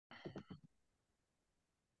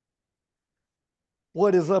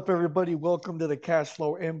What is up, everybody? Welcome to the Cash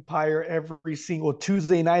Flow Empire every single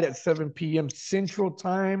Tuesday night at 7 p.m. Central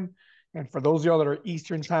Time. And for those of y'all that are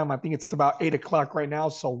Eastern Time, I think it's about 8 o'clock right now.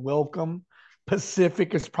 So welcome.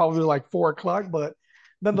 Pacific is probably like 4 o'clock, but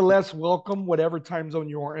nonetheless, welcome, whatever time zone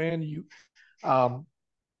you're in. Um,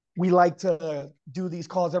 we like to do these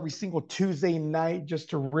calls every single Tuesday night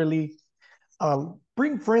just to really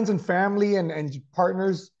bring friends and family and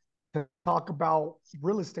partners to talk about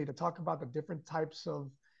real estate, to talk about the different types of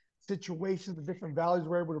situations, the different values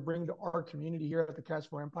we're able to bring to our community here at the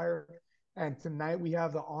Cashflow Empire. And tonight we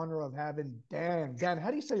have the honor of having Dan. Dan, how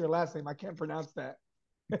do you say your last name? I can't pronounce that.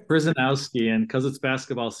 Kryzanowski, and because it's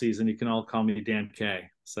basketball season, you can all call me Dan K.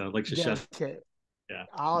 So like Dan Shashev, K. yeah.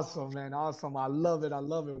 Awesome, man. Awesome. I love it. I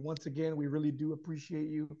love it. Once again, we really do appreciate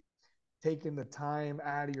you taking the time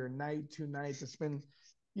out of your night tonight to spend,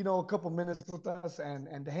 a couple minutes with us and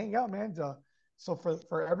to hang out, man. So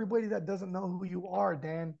for everybody that doesn't know who you are,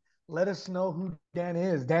 Dan, let us know who Dan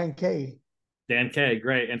is. Dan K. Dan K,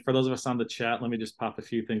 great. And for those of us on the chat, let me just pop a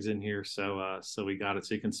few things in here so we got it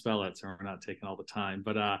so you can spell it so we're not taking all the time.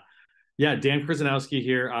 But yeah, Dan Kryzanowski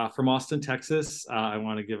here from Austin, Texas. I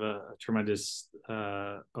want to give a tremendous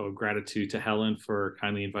gratitude to Helen for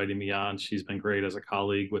kindly inviting me on. She's been great as a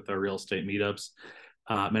colleague with our real estate meetups.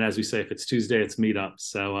 And as we say, if it's Tuesday, it's meetup.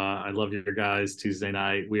 So I love your guys. Tuesday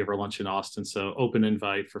night, we have our lunch in Austin. So open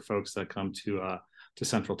invite for folks that come to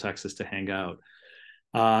Central Texas to hang out.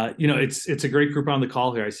 It's a great group on the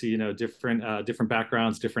call here. I see, different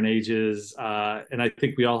backgrounds, different ages, and I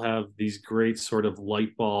think we all have these great sort of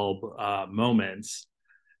light bulb moments.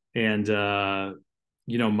 And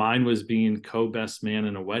mine was being co-best man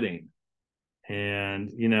in a wedding,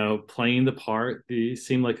 and playing the part. He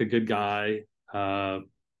seemed like a good guy.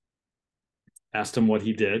 Asked him what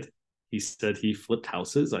he did. He said he flipped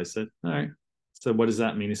houses. I said, all right. So what does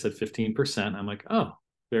that mean? He said 15%. I'm like, oh,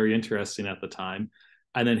 very interesting at the time.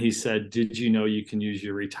 And then he said, did you know you can use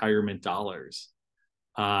your retirement dollars?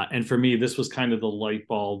 And for me, this was kind of the light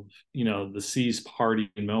bulb, the C's party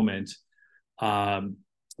moment,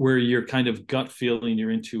 where your kind of gut feeling,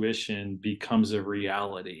 your intuition becomes a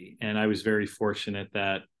reality. And I was very fortunate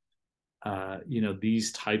that,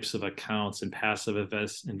 these types of accounts and passive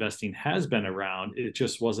investing has been around. It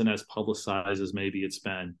just wasn't as publicized as maybe it's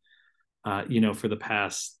been, for the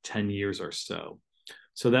past 10 years or so.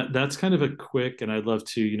 So that's kind of a quick, and I'd love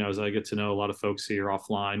to, as I get to know a lot of folks here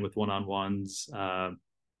offline with one-on-ones, love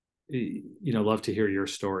to hear your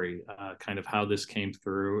story, kind of how this came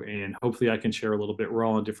through, and hopefully I can share a little bit. We're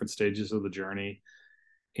all in different stages of the journey,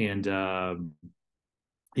 and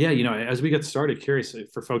yeah, as we get started, curious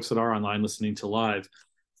for folks that are online listening to live,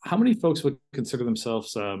 how many folks would consider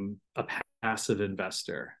themselves a passive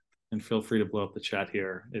investor? And feel free to blow up the chat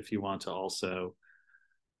here if you want to also.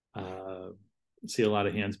 See a lot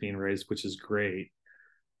of hands being raised, which is great.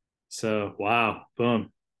 So, wow,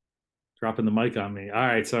 boom, dropping the mic on me. All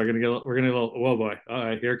right, so we're gonna go. Whoa, boy! All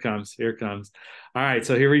right, here it comes. All right,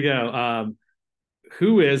 so here we go.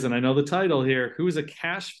 Who is, and I know the title here, who is a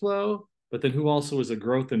cash flow, but then who also is a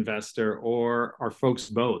growth investor, or are folks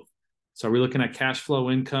both? So, are we looking at cash flow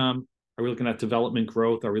income? Are we looking at development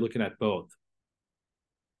growth? Are we looking at both?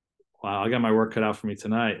 Wow, I got my work cut out for me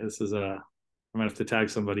tonight. I'm gonna have to tag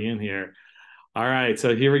somebody in here. All right,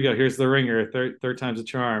 so here we go. Here's the ringer. Third time's a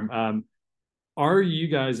charm. Are you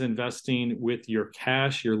guys investing with your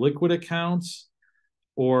cash, your liquid accounts,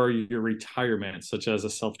 or your retirement, such as a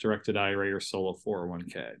self-directed IRA or solo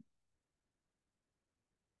 401k?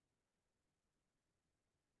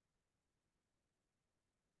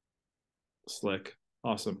 Slick.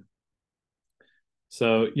 Awesome.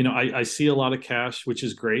 So, I see a lot of cash, which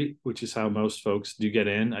is great, which is how most folks do get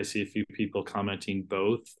in. I see a few people commenting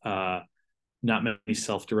both. Not many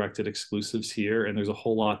self-directed exclusives here, and there's a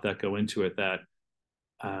whole lot that go into it that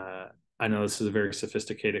I know this is a very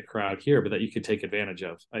sophisticated crowd here, but that you could take advantage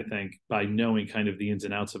of, I think, by knowing kind of the ins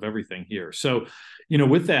and outs of everything here. So,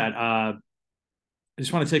 with that, I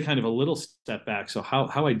just want to take kind of a little step back. So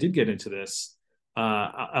how I did get into this,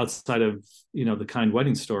 outside of, the kind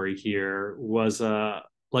wedding story here was,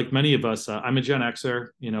 like many of us, I'm a Gen Xer,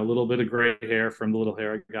 a little bit of gray hair from the little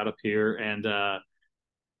hair I got up here. And,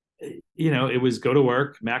 it was go to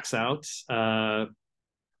work, max out. I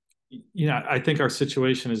think our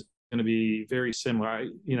situation is going to be very similar.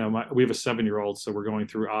 We have a 7-year-old, so we're going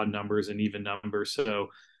through odd numbers and even numbers. So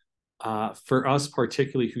for us,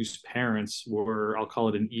 particularly whose parents were, I'll call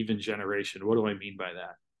it an even generation. What do I mean by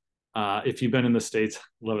that? If you've been in the States,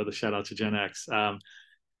 love it, the shout out to Gen X.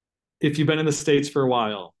 If you've been in the States for a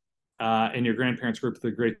while, and your grandparents grew up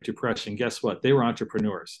through the Great Depression, guess what? They were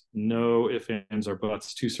entrepreneurs. No ifs, ands, or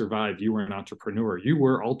buts. To survive, you were an entrepreneur. You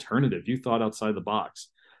were alternative. You thought outside the box.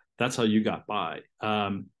 That's how you got by.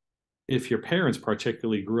 If your parents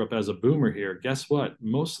particularly grew up as a boomer here, guess what?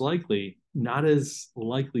 Most likely not as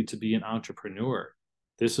likely to be an entrepreneur.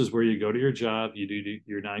 This is where you go to your job, you do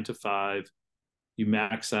your 9 to 5, you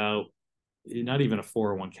max out, not even a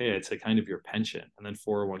 401k, I'd say kind of your pension. And then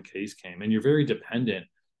 401ks came, and you're very dependent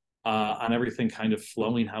on everything kind of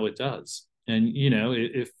flowing how it does. And,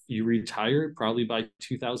 if you retired probably by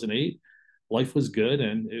 2008, life was good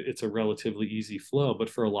and it's a relatively easy flow. But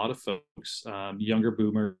for a lot of folks, younger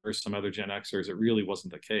boomers, some other Gen Xers, it really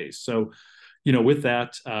wasn't the case. So, with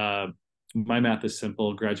that, my math is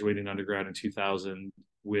simple, graduating undergrad in 2000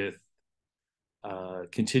 with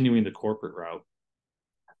continuing the corporate route.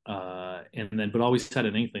 But always had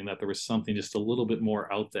an inkling that there was something just a little bit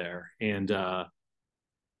more out there. And, for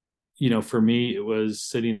me, it was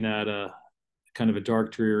sitting at a kind of a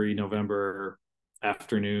dark, dreary November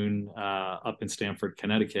afternoon up in Stamford,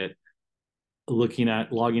 Connecticut,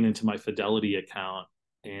 logging into my Fidelity account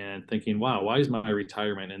and thinking, wow, why is my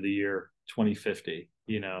retirement in the year 2050,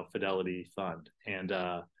 Fidelity fund? And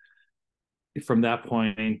from that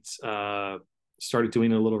point, started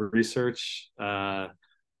doing a little research,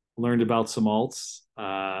 learned about some alts.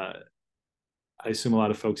 I assume a lot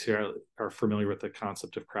of folks here are familiar with the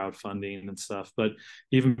concept of crowdfunding and stuff. But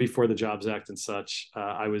even before the Jobs Act and such,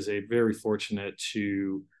 I was very fortunate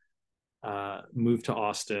to move to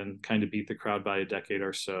Austin, kind of beat the crowd by a decade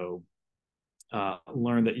or so.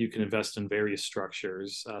 Learn that you can invest in various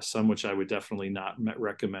structures, some which I would definitely not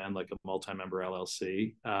recommend, like a multi-member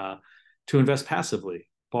LLC, to invest passively.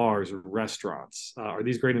 Bars, restaurants. Are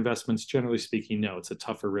these great investments? Generally speaking, no. It's a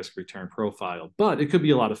tougher risk return profile, but it could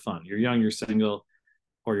be a lot of fun. You're young, you're single,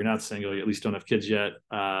 or you're not single, you at least don't have kids yet.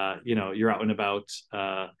 You're out and about.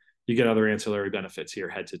 You get other ancillary benefits here,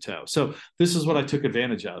 head to toe. So this is what I took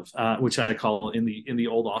advantage of, which I call in the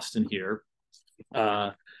old Austin here.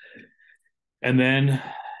 And then,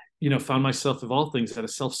 found myself, of all things, at a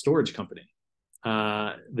self-storage company.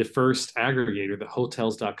 The first aggregator, the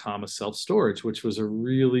hotels.com of self-storage, which was a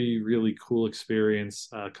really, really cool experience.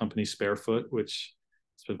 Company Sparefoot, which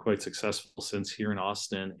has been quite successful since here in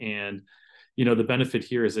Austin. And, the benefit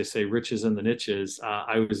here, as they say, riches in the niches.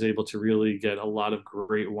 I was able to really get a lot of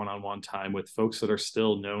great one-on-one time with folks that are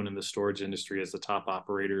still known in the storage industry as the top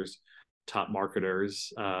operators, top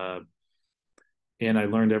marketers. And I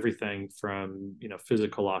learned everything from,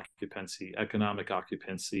 physical occupancy, economic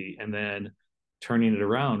occupancy, and then turning it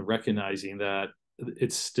around, recognizing that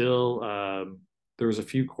it's still, there's a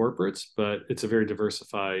few corporates, but it's a very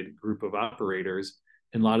diversified group of operators.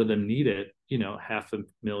 And a lot of them need it, $500,000,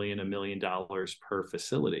 $1 million per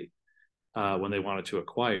facility when they wanted to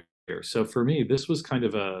acquire. So for me, this was kind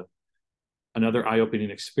of another eye-opening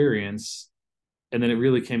experience. And then it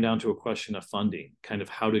really came down to a question of funding, kind of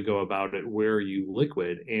how to go about it, where are you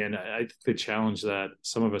liquid? And I think the challenge that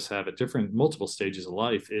some of us have at multiple stages of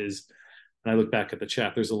life is, and I look back at the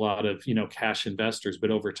chat, there's a lot of, cash investors,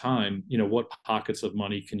 but over time, what pockets of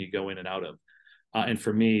money can you go in and out of? And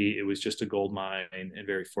for me, it was just a gold mine, and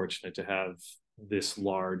very fortunate to have this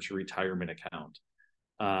large retirement account,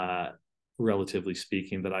 relatively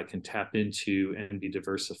speaking, that I can tap into and be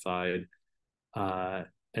diversified.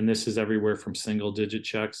 And this is everywhere from single digit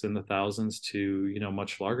checks in the thousands to,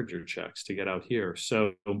 much larger checks to get out here.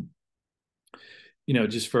 So,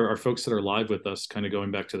 just for our folks that are live with us, kind of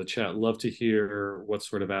going back to the chat, love to hear what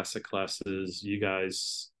sort of asset classes you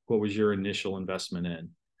guys, what was your initial investment in?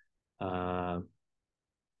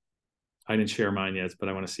 I didn't share mine yet, but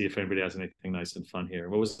I want to see if anybody has anything nice and fun here.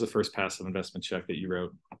 What was the first passive investment check that you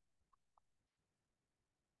wrote?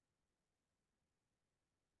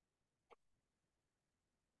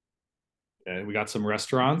 Okay, we got some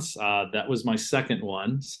restaurants. That was my second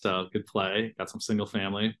one, so good play. Got some single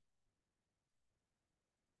family.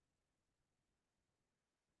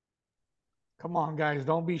 Come on, guys,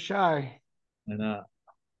 don't be shy. And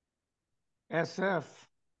SF.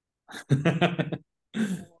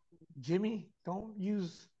 Jimmy, don't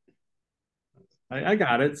use. I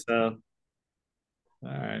got it. So, all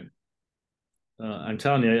right. I'm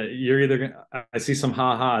telling you, you're either gonna, I see some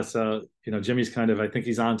ha-ha. So, Jimmy's kind of, I think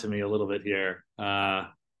he's on to me a little bit here.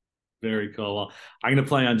 Very cool. Well, I'm going to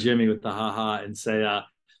play on Jimmy with the ha-ha and say,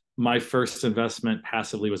 my first investment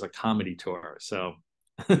passively was a comedy tour. So,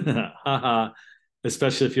 haha,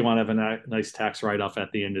 especially if you want to have a nice tax write-off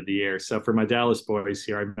at the end of the year. So for my Dallas boys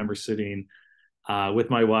here, I remember sitting with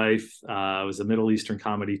my wife. It was a Middle Eastern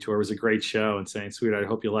comedy tour. It was a great show, and saying, sweetheart, I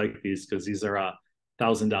hope you like these, because these are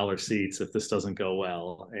 $1,000 seats if this doesn't go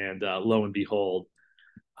well. And lo and behold,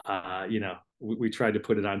 we tried to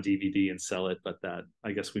put it on DVD and sell it, but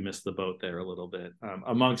I guess we missed the boat there a little bit,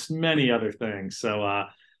 amongst many other things. So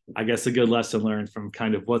I guess a good lesson learned from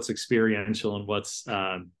kind of what's experiential and what's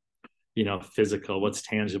physical, what's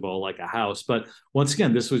tangible, like a house. But once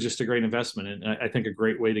again, this was just a great investment, and I think a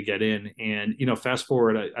great way to get in. And fast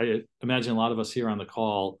forward, I imagine a lot of us here on the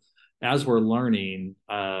call, as we're learning,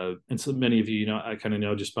 and so many of you, I kind of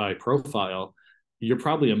know just by profile, you're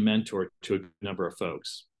probably a mentor to a number of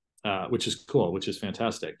folks, which is cool, which is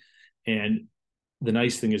fantastic. And the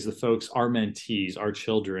nice thing is the folks, our mentees, our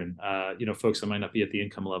children, folks that might not be at the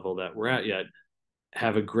income level that we're at yet,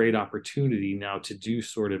 have a great opportunity now to do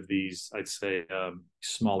sort of these, I'd say,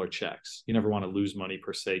 smaller checks. You never want to lose money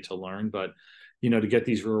per se to learn, but to get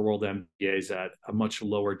these real world MBAs at a much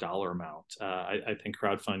lower dollar amount. I think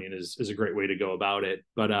crowdfunding is a great way to go about it.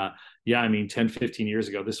 But 10, 15 years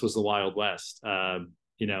ago, this was the Wild West.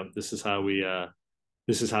 This is how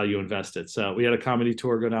you invest it. So we had a comedy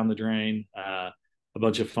tour go down the drain, a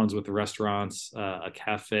bunch of funds with the restaurants, a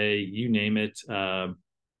cafe, you name it.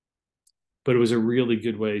 But it was a really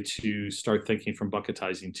good way to start thinking from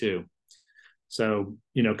bucketizing too. So,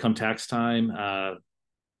 come tax time,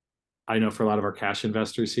 I know for a lot of our cash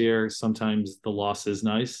investors here, sometimes the loss is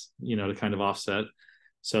nice, to kind of offset.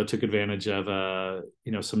 So I took advantage of,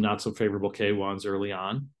 some not so favorable K1s early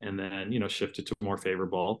on, and then, shifted to more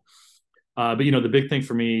favorable. But, the big thing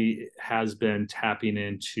for me has been tapping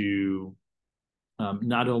into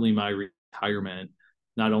not only my retirement,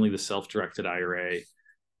 not only the self-directed IRA,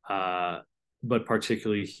 but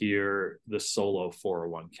particularly here, the solo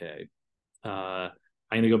 401k. I'm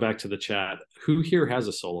going to go back to the chat. Who here has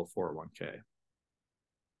a solo 401k?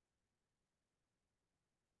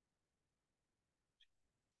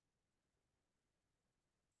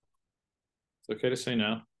 It's okay to say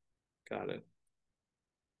no. Got it.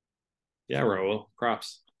 Yeah, Raul,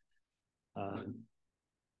 props.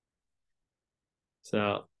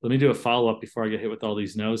 So let me do a follow-up before I get hit with all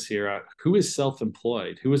these no's here. Who is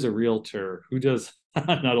self-employed? Who is a realtor? Who does,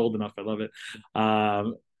 I'm not old enough, I love it.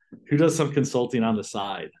 Who does some consulting on the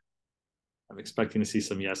side? I'm expecting to see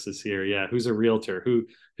some yeses here. Yeah, who's a realtor? Who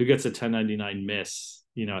gets a 1099 miss,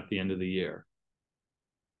 at the end of the year?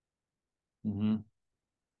 Mm-hmm.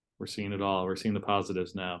 We're seeing it all. We're seeing the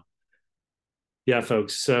positives now. Yeah,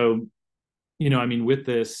 folks. So, with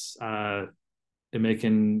this, and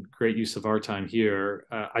making great use of our time here,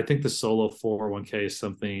 I think the solo 401k is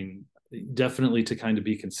something definitely to kind of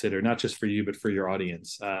be considered, not just for you, but for your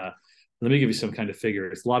audience. Let me give you some kind of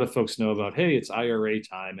figures. A lot of folks know about, hey, it's IRA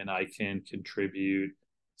time and I can contribute.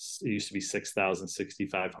 It used to be 6,000,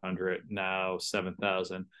 6,500, now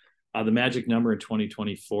 7,000. The magic number in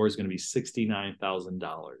 2024 is going to be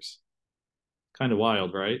 $69,000. Kind of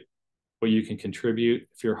wild, right? What you can contribute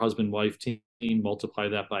if you're a husband-wife team, multiply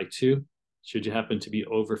that by 2. Should you happen to be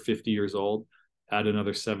over 50 years old, add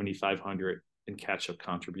another 7,500 in catch-up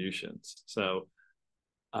contributions. So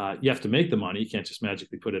you have to make the money. You can't just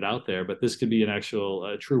magically put it out there, but this could be an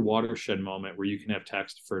actual true watershed moment where you can have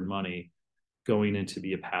tax-deferred money going in to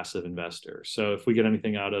be a passive investor. So if we get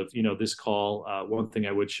anything out of, this call, one thing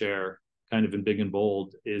I would share kind of in big and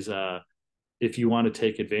bold is if you want to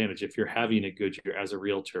take advantage, if you're having a good year as a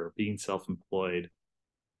realtor, being self-employed,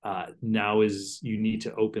 now is you need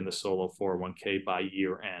to open the solo 401k by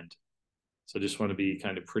year end. So just want to be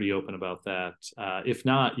kind of pretty open about that. If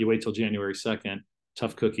not, you wait till January 2nd,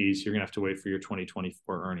 tough cookies, you're going to have to wait for your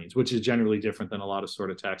 2024 earnings, which is generally different than a lot of sort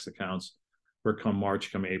of tax accounts where come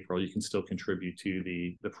March, come April, you can still contribute to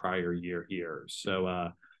the prior year here. So,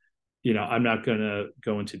 I'm not going to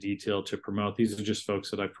go into detail to promote. These are just folks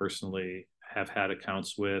that I personally have had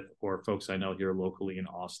accounts with, or folks I know here locally in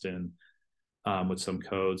Austin with some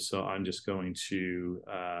codes. So I'm just going to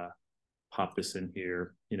pop this in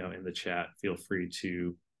here, in the chat. Feel free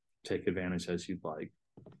to take advantage as you'd like.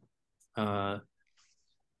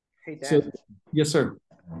 Hey, Dan. So, yes, sir.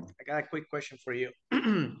 I got a quick question for you.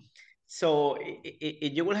 So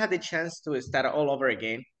if you will have the chance to start all over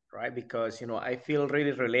again, right? Because, I feel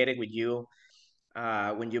really related with you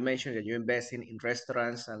when you mentioned that you invest in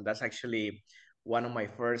restaurants, and that's actually one of my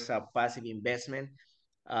first passive investment.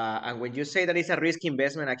 And when you say that it's a risky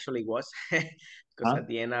investment, actually was, because at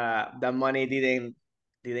the end, that money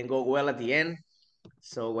didn't go well at the end.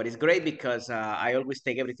 So what is great, because I always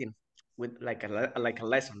take everything with like a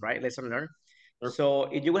lesson, right? Lesson learned. Sure. So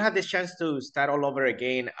if you would have this chance to start all over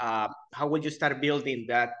again, how would you start building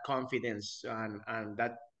that confidence and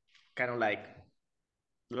that kind of like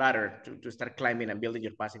ladder to start climbing and building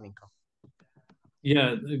your passive income?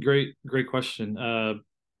 Yeah, great question.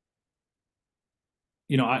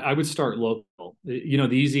 I would start local. The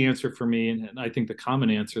easy answer for me, and I think the common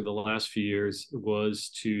answer the last few years was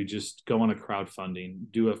to just go on a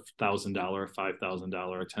crowdfunding, do $1,000,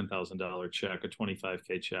 $5,000, a $10,000 check, a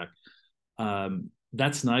 25K check.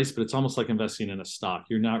 That's nice, but it's almost like investing in a stock.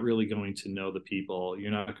 You're not really going to know the people.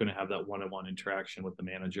 You're not going to have that one-on-one interaction with the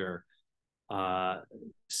manager.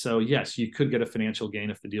 So yes, you could get a financial gain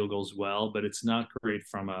if the deal goes well, but it's not great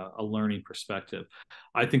from a learning perspective.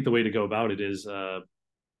 I think the way to go about it is, and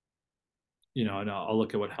I'll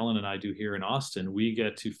look at what Helen and I do here in Austin. We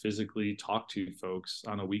get to physically talk to folks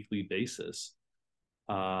on a weekly basis.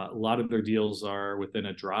 A lot of their deals are within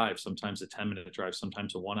a drive, sometimes a 10-minute drive,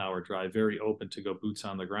 sometimes a 1-hour drive, very open to go boots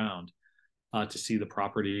on the ground. To see the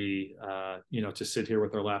property, to sit here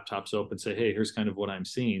with our laptops open, say, hey, here's kind of what I'm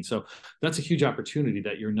seeing. So that's a huge opportunity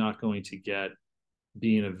that you're not going to get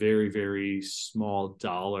being a very, very small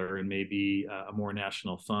dollar and maybe a more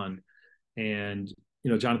national fund. And,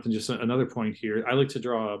 Jonathan, just another point here. I like to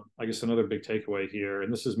draw, I guess, another big takeaway here.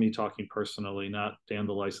 And this is me talking personally, not Dan,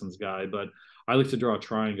 the license guy, but I like to draw a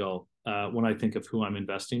triangle when I think of who I'm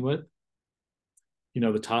investing with.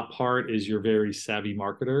 The top part is your very savvy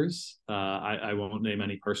marketers. I won't name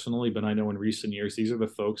any personally, but I know in recent years, these are the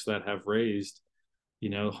folks that have raised,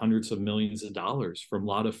 hundreds of millions of dollars from a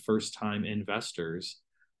lot of first-time investors.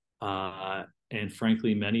 And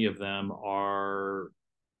frankly, many of them are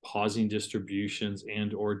pausing distributions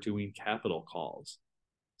and or doing capital calls.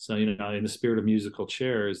 So, in the spirit of musical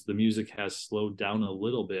chairs, the music has slowed down a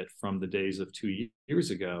little bit from the days of 2 years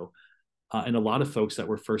ago. And a lot of folks that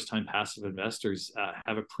were first-time passive investors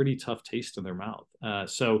have a pretty tough taste in their mouth.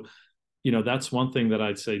 So, that's one thing that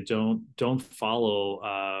I'd say, don't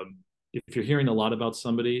follow. If you're hearing a lot about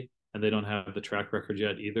somebody and they don't have the track record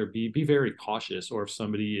yet either, be very cautious. Or if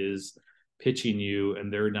somebody is pitching you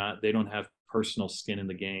and they don't have personal skin in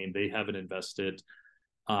the game, they haven't invested.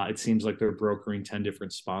 It seems like they're brokering 10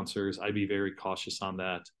 different sponsors. I'd be very cautious on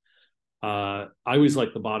that. I always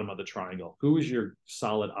like the bottom of the triangle. Who is your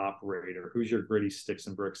solid operator? Who's your gritty sticks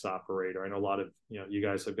and bricks operator? I know a lot of, you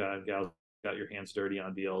guys have got your hands dirty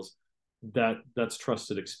on deals. That's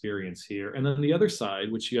trusted experience here. And then the other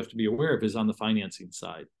side, which you have to be aware of, is on the financing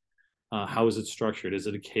side. How is it structured? Is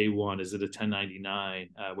it a K1? Is it a 1099?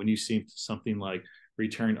 When you see something like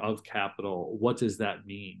return of capital, what does that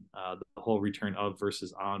mean? The whole return of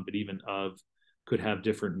versus on, but even of could have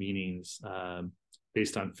different meanings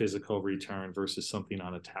based on physical return versus something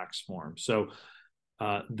on a tax form. So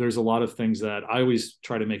there's a lot of things that I always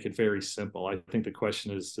try to make it very simple. I think the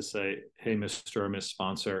question is to say, hey, Mr. or Miss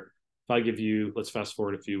Sponsor, if I give you, let's fast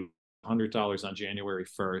forward a few $100 on January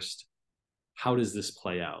 1st, how does this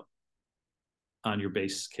play out on your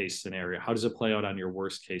base case scenario? How does it play out on your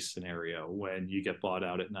worst case scenario when you get bought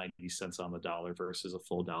out at 90 cents on the dollar versus a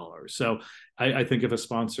full dollar? So I think if a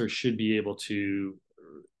sponsor should be able to,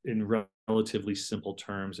 in relatively simple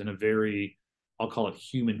terms, in a very, I'll call it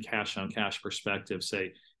human cash on cash perspective,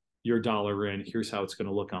 say your dollar in, here's how it's going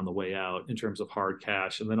to look on the way out in terms of hard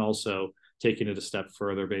cash. And then also taking it a step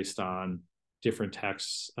further based on different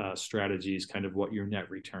tax strategies, kind of what your net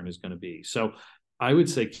return is going to be. So I would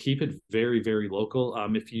say keep it very, very local.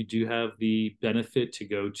 If you do have the benefit to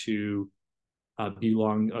go to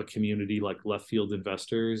belong a community like Left Field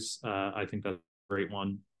Investors, I think that's a great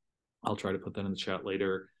one. I'll try to put that in the chat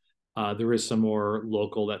later. There is some more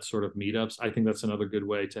local, that sort of meetups. I think that's another good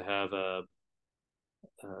way to have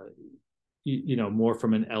more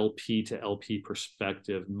from an LP to LP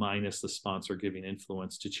perspective, minus the sponsor giving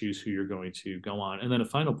influence to choose who you're going to go on. And then a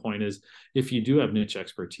final point is, if you do have niche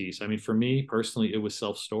expertise, I mean, for me personally, it was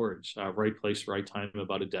self-storage, right place, right time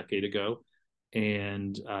about a decade ago.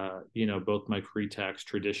 And, both my pre-tax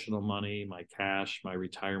traditional money, my cash, my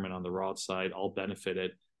retirement on the Roth side, all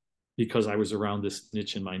benefited because I was around this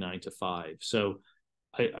niche in my 9 to 5. So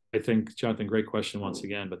I think, Jonathan, great question once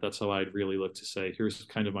again, but that's how I'd really look to say, here's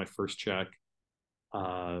kind of my first check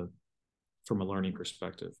from a learning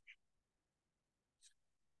perspective.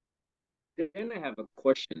 Then I have a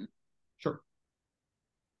question. Sure.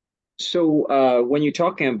 So when you're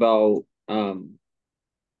talking about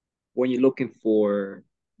when you're looking for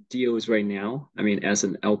deals right now, I mean, as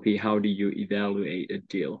an LP, how do you evaluate a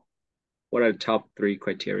deal? What are the top 3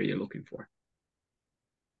 criteria you're looking for?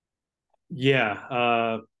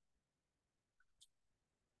 Yeah.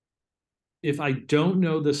 If I don't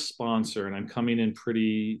know the sponsor and I'm coming in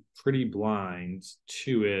pretty blind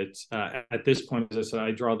to it, at this point, as I said,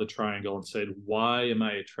 I draw the triangle and said, why am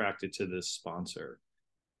I attracted to this sponsor?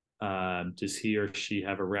 Does he or she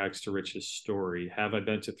have a rags to riches story? Have I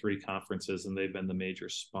been to 3 conferences and they've been the major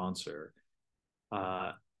sponsor?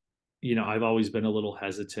 I've always been a little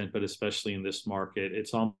hesitant, but especially in this market,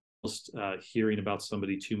 it's almost hearing about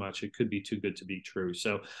somebody too much. It could be too good to be true.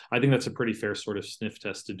 So I think that's a pretty fair sort of sniff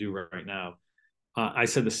test to do right now. I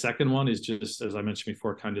said the second one is just, as I mentioned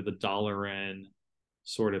before, kind of the dollar in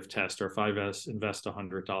sort of test, or if I invest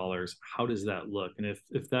 $100, how does that look? And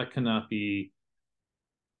if that cannot be,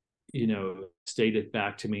 stated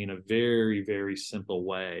back to me in a very, very simple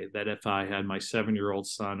way, that if I had my 7-year-old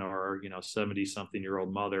son or,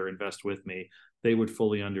 70-something-year-old mother invest with me, they would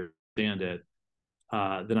fully understand it,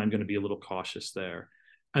 then I'm going to be a little cautious there.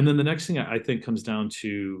 And then the next thing I think comes down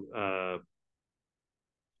to,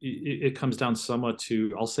 it comes down somewhat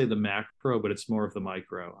to, I'll say the macro, but it's more of the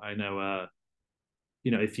micro. I know,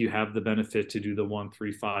 if you have the benefit to do the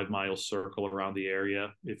 1-3-5 mile circle around the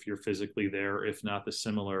area, if you're physically there, if not the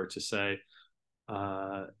similar to say,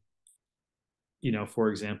 for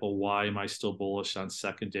example, why am I still bullish on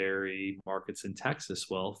secondary markets in Texas?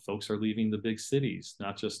 Well, folks are leaving the big cities,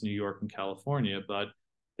 not just New York and California, but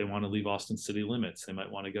they want to leave Austin city limits. They might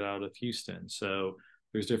want to get out of Houston. So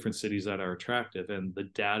there's different cities that are attractive, and the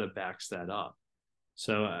data backs that up.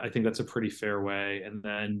 So I think that's a pretty fair way. And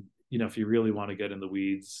then, if you really want to get in the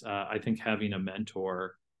weeds, I think having a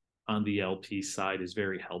mentor on the LP side is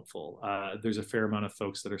very helpful. There's a fair amount of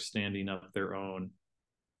folks that are standing up their own,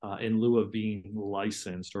 in lieu of being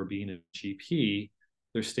licensed or being a GP,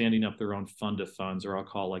 they're standing up their own fund of funds, or I'll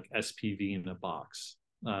call like SPV in a box,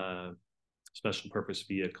 special purpose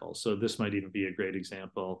vehicle. So this might even be a great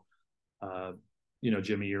example.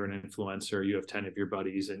 Jimmy, you're an influencer, you have 10 of your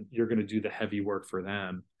buddies, and you're going to do the heavy work for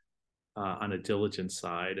them on a diligence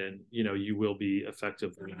side. And, you will be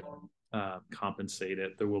effectively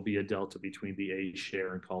compensated. There will be a delta between the A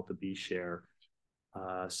share and call it the B share,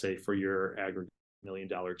 say for your aggregate $1 million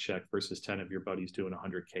check versus 10 of your buddies doing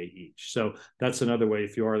 100K each. So that's another way.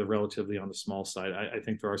 If you are relatively on the small side, I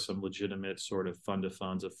think there are some legitimate sort of fund of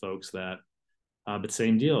funds of folks that, but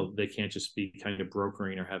same deal, they can't just be kind of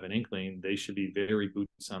brokering or have an inkling. They should be very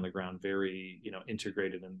boots on the ground, very,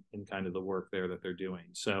 integrated in kind of the work there that they're doing.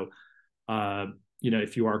 So,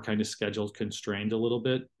 if you are kind of scheduled constrained a little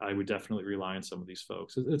bit, I would definitely rely on some of these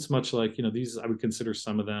folks. It's much like, these, I would consider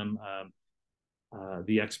some of them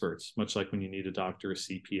the experts, much like when you need a doctor, a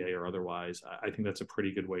CPA, or otherwise. I think that's a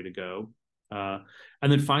pretty good way to go.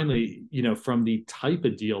 And then finally, from the type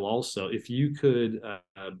of deal also, if you could,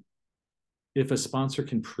 if a sponsor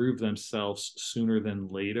can prove themselves sooner than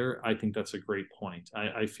later, I think that's a great point.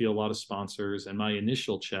 I feel a lot of sponsors, and my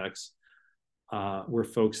initial checks were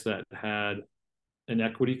folks that had an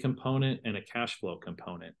equity component and a cash flow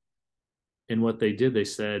component. And what they did, they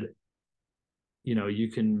said,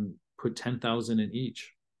 you can put 10,000 in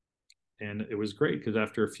each. And it was great because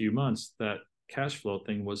after a few months, that cash flow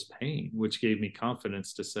thing was paying, which gave me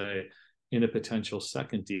confidence to say, in a potential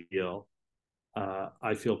second deal,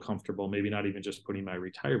 I feel comfortable, maybe not even just putting my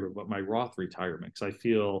retirement, but my Roth retirement. Because I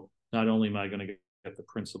feel not only am I going to get the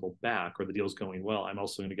principal back or the deal's going well, I'm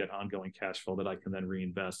also going to get ongoing cash flow that I can then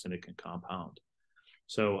reinvest and it can compound.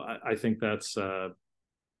 So I think that's,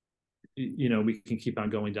 we can keep on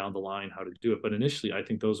going down the line how to do it. But initially, I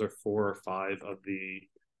think those are 4 or 5 of the,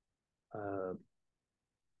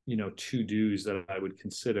 to-dos that I would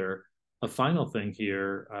consider. A final thing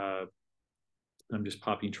here, I'm just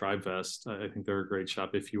popping TribeVest. I think they're a great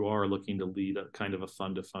shop if you are looking to lead a kind of a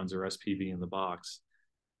fund of funds or SPV in the box.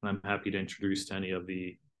 And I'm happy to introduce to any of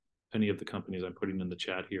the companies I'm putting in the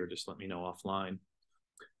chat here. Just let me know offline.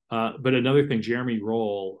 But another thing, Jeremy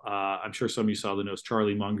Roll, I'm sure some of you saw the news.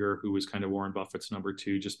 Charlie Munger, who was kind of Warren Buffett's number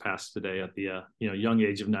 2, just passed today at the young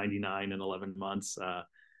age of 99 and 11 months.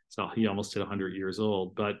 So he almost hit 100 years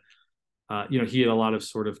old. But he had a lot of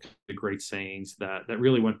sort of great sayings that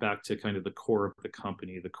really went back to kind of the core of the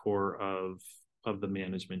company, the core of the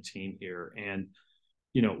management team here. And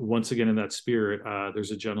once again, in that spirit,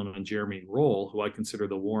 there's a gentleman, Jeremy Roll, who I consider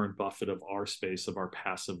the Warren Buffett of our space, of our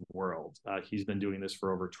passive world. He's been doing this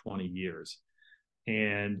for over 20 years.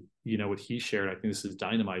 And, what he shared, I think this is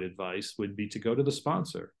dynamite advice, would be to go to the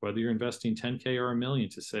sponsor, whether you're investing 10K or $1 million,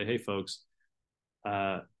 to say, hey, folks,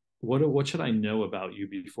 what should I know about you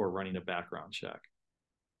before running a background check?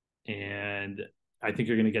 And I think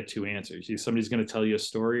you're going to get 2 answers. Somebody's going to tell you a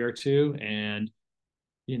story or two, and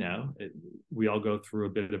we all go through a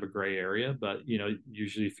bit of a gray area, but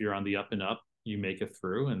usually if you're on the up and up, you make it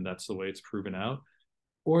through, and that's the way it's proven out.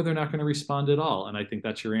 Or they're not going to respond at all, and I think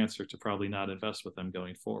that's your answer to probably not invest with them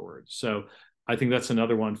going forward. So I think that's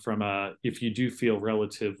another one from if you do feel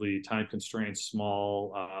relatively time constrained,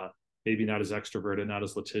 small, maybe not as extroverted, not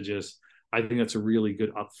as litigious, I think that's a really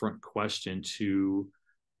good upfront question to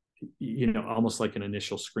almost like an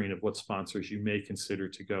initial screen of what sponsors you may consider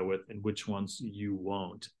to go with and which ones you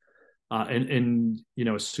won't. And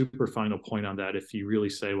a super final point on that, if you really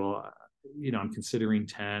say, well, I'm considering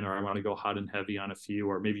 10, or I want to go hot and heavy on a few,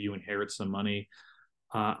 or maybe you inherit some money.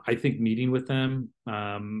 I think meeting with them.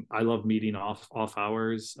 I love meeting off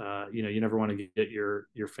hours. You never want to get your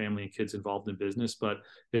family and kids involved in business, but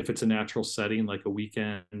if it's a natural setting like a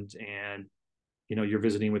weekend, and you're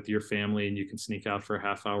visiting with your family, and you can sneak out for a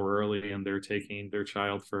half hour early, and they're taking their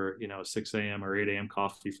child for 6 a.m. or 8 a.m.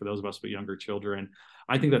 coffee for those of us with younger children.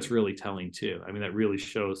 I think that's really telling too. I mean, that really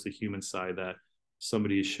shows the human side, that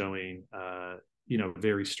somebody is showing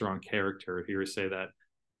very strong character. Here to say that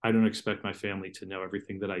I don't expect my family to know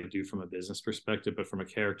everything that I do from a business perspective, but from a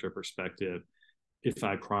character perspective, if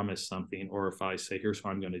I promise something, or if I say, here's how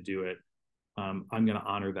I'm going to do it, I'm going to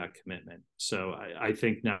honor that commitment. So I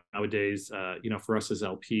think nowadays, for us as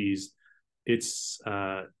LPs, it's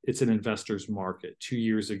an investor's market. 2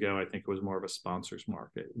 years ago, I think it was more of a sponsor's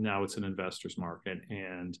market. Now it's an investor's market.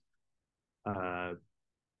 And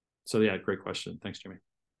so, yeah, great question. Thanks, Jimmy.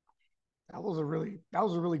 That was a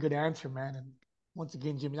really good answer, man. And once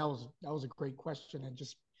again, Jimmy, that was a great question. And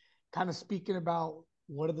just kind of speaking about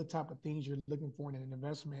what are the type of things you're looking for in an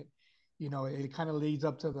investment, it kind of leads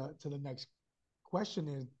up to the next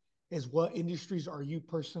question is what industries are you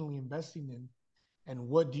personally investing in, and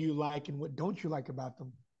what do you like and what don't you like about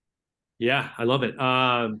them? Yeah, I love it.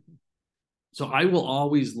 So I will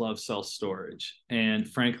always love self-storage. And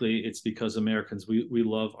frankly, it's because Americans, we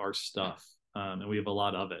love our stuff, and we have a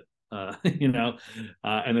lot of it, and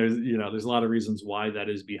there's a lot of reasons why that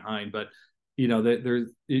is behind. But,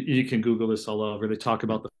 you can Google this all over. They talk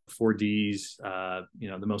about the 4Ds,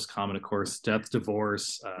 the most common, of course, death,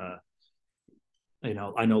 divorce.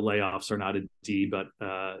 I know layoffs are not a D, but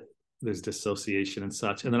there's dissociation and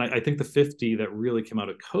such. And then I think the 50 that really came out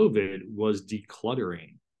of COVID was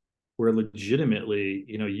decluttering, where legitimately,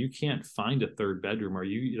 you can't find a third bedroom, or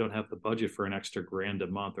you don't have the budget for an extra $1,000 a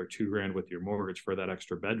month or $2,000 with your mortgage for that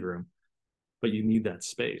extra bedroom, but you need that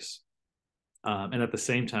space. And at the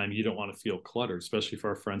same time, you don't want to feel cluttered, especially for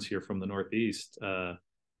our friends here from the Northeast.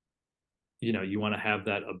 You want to have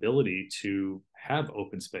that ability to have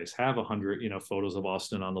open space, have 100, photos of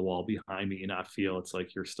Austin on the wall behind me, and not feel it's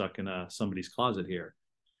like you're stuck in somebody's closet here.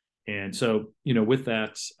 And so, with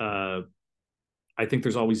that, I think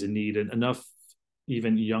there's always a need, and enough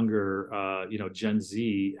even younger, Gen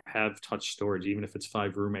Z have touch storage, even if it's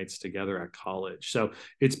 5 roommates together at college. So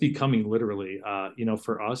it's becoming literally,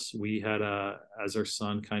 for us, we had as our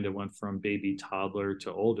son kind of went from baby toddler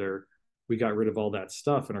to older, we got rid of all that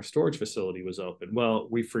stuff, and our storage facility was open. Well,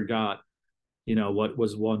 we forgot, what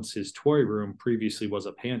was once his toy room previously was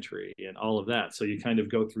a pantry and all of that. So you kind of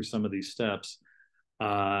go through some of these steps,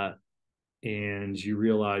 and you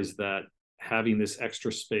realize that having this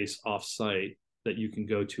extra space offsite that you can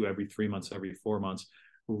go to every 3 months, every 4 months,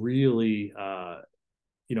 really,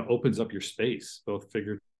 opens up your space, both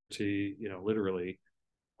figuratively, literally.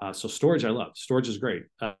 So storage, I love. Storage is great.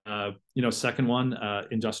 Second one,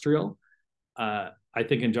 industrial. I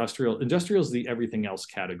think industrial is the everything else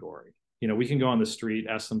category. We can go on the street,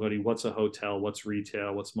 ask somebody, what's a hotel, what's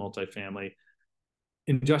retail, what's multifamily.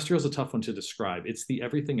 Industrial is a tough one to describe. It's the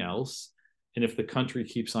everything else. And if the country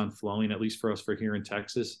keeps on flowing, at least for us, for here in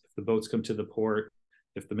Texas, if the boats come to the port,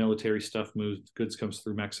 if the military stuff moves, goods comes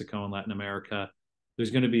through Mexico and Latin America,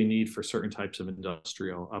 there's going to be a need for certain types of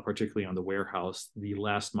industrial, particularly on the warehouse, the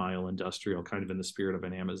last mile industrial, kind of in the spirit of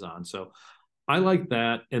an Amazon. So I like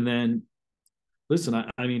that. And then, listen,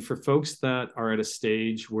 I mean, for folks that are at a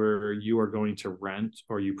stage where you are going to rent,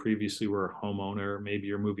 or you previously were a homeowner, maybe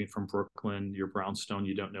you're moving from Brooklyn, you're brownstone,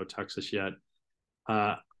 you don't know Texas yet.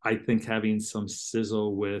 I think having some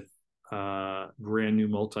sizzle with brand new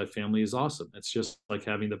multifamily is awesome. It's just like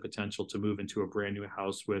having the potential to move into a brand new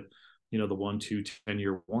house with, the 1, 2,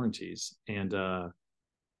 10-year warranties. And,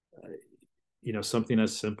 something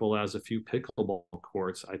as simple as a few pickleball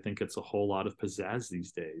courts, I think it's a whole lot of pizzazz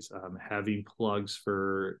these days. Having plugs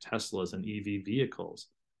for Teslas and EV vehicles,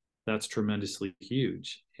 that's tremendously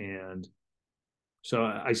huge. And so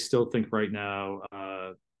I still think right now,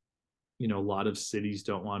 a lot of cities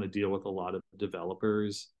don't want to deal with a lot of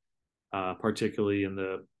developers, particularly in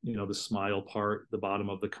the, the smile part, the bottom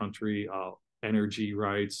of the country, energy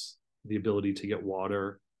rights, the ability to get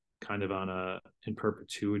water kind of in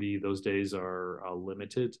perpetuity. Those days are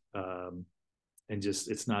limited. And just,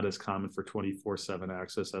 it's not as common for 24/7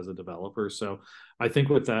 access as a developer. So I think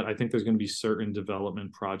with that, I think there's going to be certain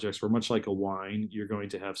development projects where, much like a wine, you're going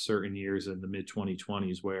to have certain years in the mid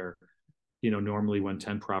 2020s where, normally when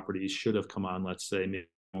 10 properties should have come on, let's say maybe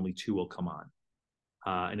only 2 will come on.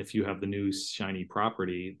 And if you have the new shiny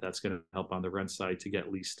property, that's going to help on the rent side to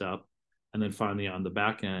get leased up. And then finally on the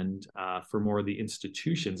back end, for more of the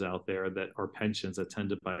institutions out there that are pensions that tend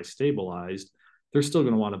to buy stabilized, they're still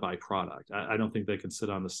going to want to buy product. I don't think they can sit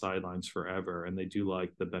on the sidelines forever, and they do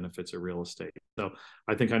like the benefits of real estate. So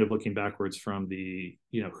I think kind of looking backwards from the,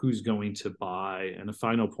 who's going to buy, and a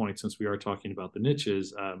final point, since we are talking about the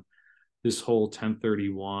niches, this whole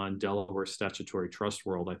 1031 Delaware statutory trust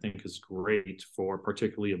world, I think is great for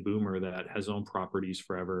particularly a boomer that has owned properties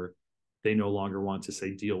forever. They no longer want to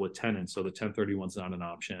say deal with tenants. So the 1031 is not an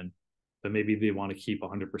option, but maybe they want to keep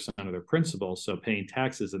 100% of their principal. So paying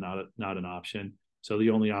taxes is not an option. So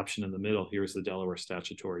the only option in the middle here is the Delaware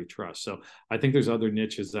statutory trust. So I think there's other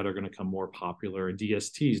niches that are going to come more popular. And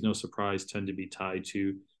DSTs, no surprise, tend to be tied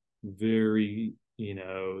to very,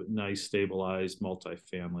 nice stabilized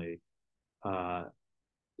multifamily,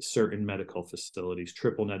 certain medical facilities.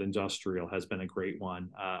 Triple net industrial has been a great one.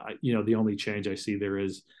 The only change I see there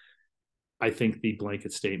is, I think the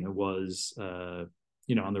blanket statement was,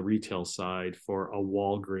 on the retail side for a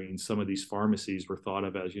Walgreens, some of these pharmacies were thought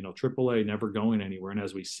of as, AAA never going anywhere. And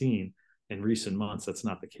as we've seen in recent months, that's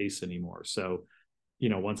not the case anymore. So,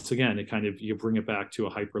 once again, it kind of, you bring it back to a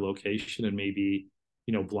hyper location and maybe,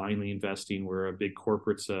 blindly investing where a big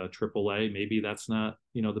corporate's AAA, maybe that's not,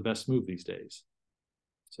 the best move these days.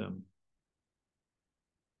 So.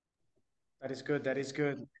 That is good. That is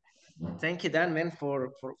good. Thank you, Dan, man,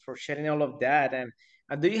 for sharing all of that. And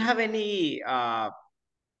do you have any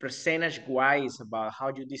percentage-wise about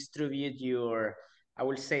how you distribute your, I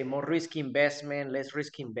will say, more risky investment, less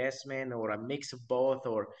risky investment, or a mix of both,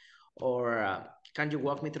 or can you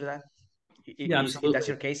walk me through that? Yeah, absolutely. If that's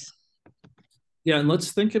your case. Yeah, and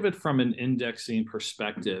let's think of it from an indexing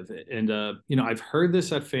perspective. And I've heard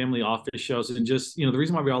this at family office shows, and just the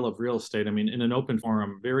reason why we all love real estate. I mean, in an open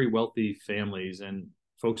forum, very wealthy families and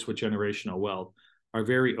folks with generational wealth are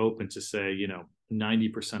very open to say,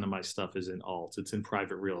 90% of my stuff is in alts, it's in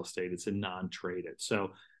private real estate, it's in non-traded.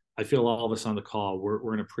 So I feel all of us on the call,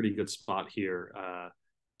 we're in a pretty good spot here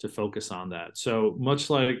to focus on that. So much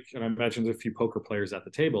like, and I imagine there's a few poker players at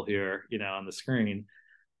the table here, on the screen.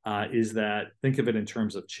 Is that, think of it in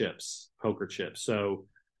terms of chips, poker chips. So,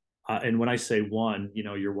 and when I say one,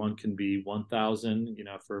 your one can be 1,000,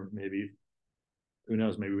 for maybe, who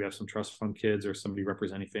knows, maybe we have some trust fund kids or somebody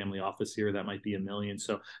representing family office here, that might be 1 million.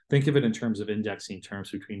 So think of it in terms of indexing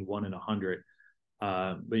terms between 1 and 100.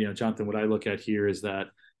 But, Jonathan, what I look at here is that,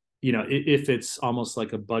 if it's almost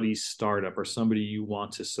like a buddy startup or somebody you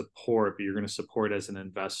want to support, but you're going to support as an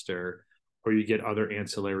investor, or you get other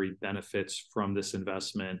ancillary benefits from this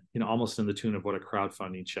investment, almost in the tune of what a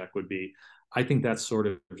crowdfunding check would be. I think that's sort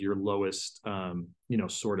of your lowest,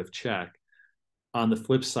 sort of check. On the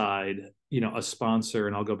flip side, a sponsor,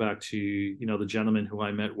 and I'll go back to, the gentleman who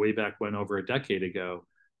I met way back when, over a decade ago.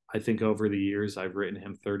 I think over the years, I've written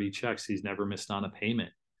him 30 checks. He's never missed on a payment.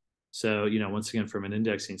 So, once again, from an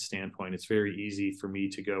indexing standpoint, it's very easy for me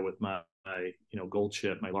to go with my gold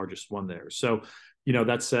chip, my largest one there. So,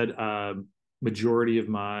 that said, majority of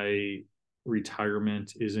my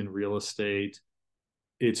retirement is in real estate.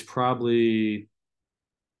 It's probably,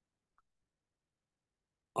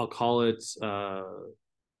 I'll call it a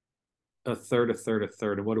third.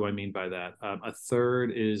 And what do I mean by that? A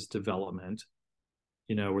third is development,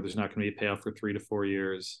 where there's not going to be a payoff for 3 to 4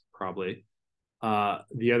 years, probably.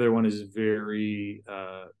 The other one is very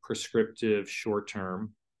prescriptive, short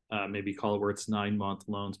term. Maybe call it where it's 9-month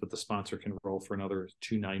loans, but the sponsor can roll for another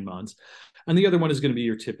 2 9 months. And the other one is going to be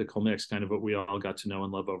your typical mix, kind of what we all got to know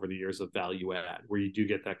and love over the years, of value add, where you do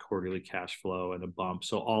get that quarterly cash flow and a bump.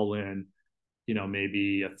 So all in,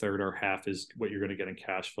 maybe a third or half is what you're going to get in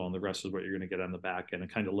cash flow, and the rest is what you're going to get on the back end,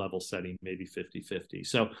 and kind of level setting, maybe 50-50.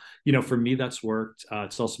 So, for me, that's worked.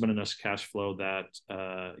 It's also been a nice cash flow that,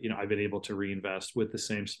 I've been able to reinvest with the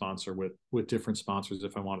same sponsor, with different sponsors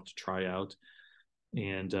if I wanted to try out.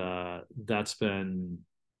 And that's been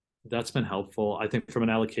helpful. I think from an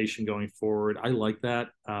allocation going forward, I like that.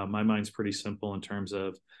 My mind's pretty simple in terms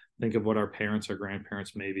of, think of what our parents or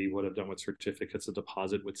grandparents maybe would have done with certificates of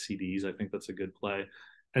deposit, with CDs. I think that's a good play.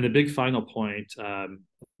 And the big final point, I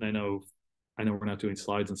know we're not doing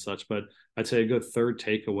slides and such, but I'd say a good third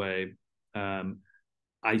takeaway.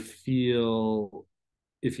 I feel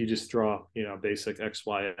if you just draw, basic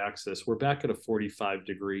XY axis, we're back at a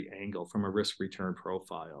 45-degree angle from a risk return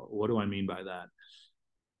profile. What do I mean by that?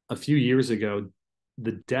 A few years ago,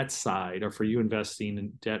 the debt side, or for you investing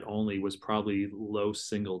in debt only, was probably low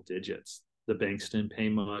single digits. The banks didn't pay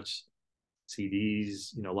much.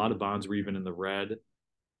 CDs, a lot of bonds were even in the red.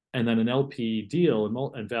 And then an LP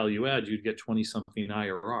deal and value add, you'd get 20-something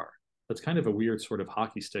IRR. that's kind of a weird sort of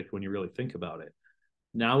hockey stick when you really think about it.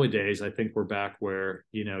 Nowadays, I think we're back where,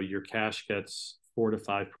 your cash gets 4 to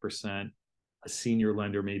 5%. A senior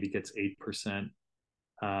lender maybe gets 8%.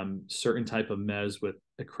 Certain type of mezz with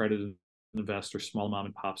accredited investors, small mom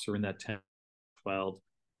and pops are in that 10, 12.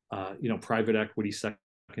 Private equity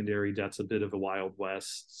secondary debt's a bit of a wild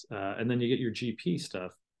west. And then you get your GP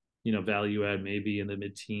stuff, value add maybe in the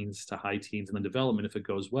mid-teens to high teens, and then development, if it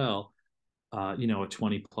goes well, a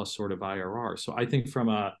 20 plus sort of IRR. So I think from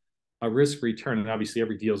a risk return, and obviously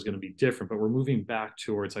every deal is going to be different, but we're moving back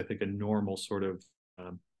towards, I think, a normal sort of,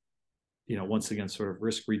 once again, sort of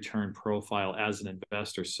risk return profile as an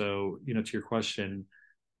investor. So, to your question,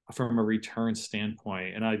 from a return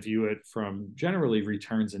standpoint, and I view it from generally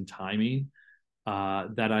returns and timing,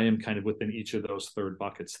 that I am kind of within each of those third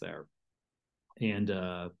buckets there. And,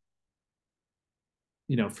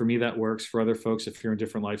 for me, that works. For other folks, if you're in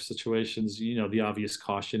different life situations, the obvious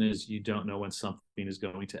caution is you don't know when something is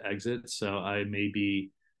going to exit. So I may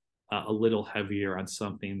be a little heavier on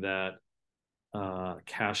something that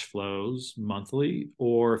cash flows monthly,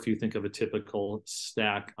 or if you think of a typical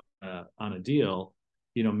stack on a deal,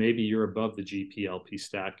 maybe you're above the GPLP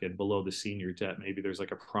stack and below the senior debt. Maybe there's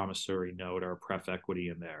like a promissory note or a pref equity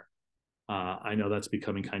in there. I know that's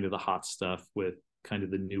becoming kind of the hot stuff with kind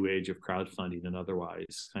of the new age of crowdfunding and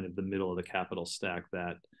otherwise, kind of the middle of the capital stack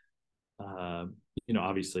that,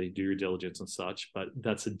 obviously do your diligence and such, but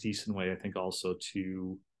that's a decent way, I think, also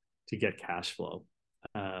to get cash flow.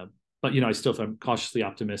 But, I still am cautiously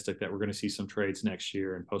optimistic that we're going to see some trades next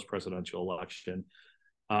year in post-presidential election.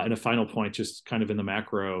 And a final point, just kind of in the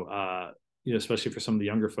macro, especially for some of the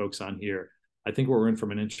younger folks on here, I think we're in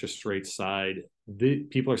from an interest rate side.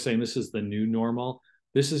 People are saying this is the new normal.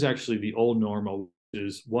 This is actually the old normal,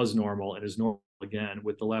 which was normal and is normal again,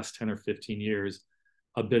 with the last 10 or 15 years,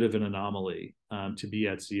 a bit of an anomaly to be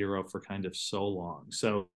at zero for kind of so long.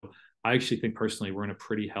 So I actually think personally we're in a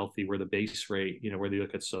pretty healthy, where the base rate, whether you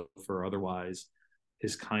look at SOFR or otherwise,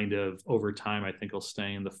 is kind of over time, I think will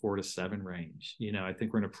stay in the 4 to 7 range. I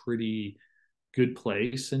think we're in a pretty good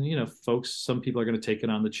place. And, folks, some people are going to take it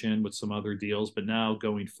on the chin with some other deals, but now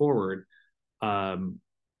going forward,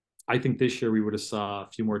 I think this year we would have saw a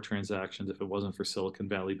few more transactions if it wasn't for Silicon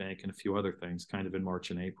Valley Bank and a few other things kind of in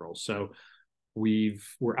March and April. So we're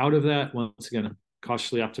out of that. Once again, I'm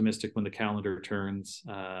cautiously optimistic when the calendar turns,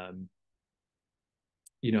 that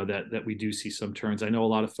we do see some turns. I know a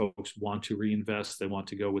lot of folks want to reinvest. They want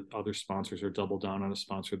to go with other sponsors or double down on a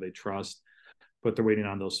sponsor they trust, but they're waiting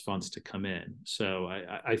on those funds to come in. So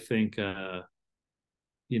I think,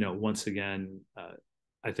 once again,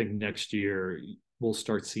 I think next year we'll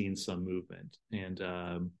start seeing some movement.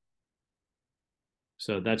 And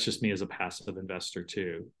so that's just me as a passive investor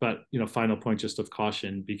too. But, final point just of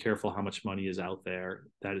caution, be careful how much money is out there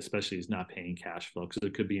that especially is not paying cash flow, because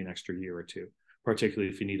it could be an extra year or two,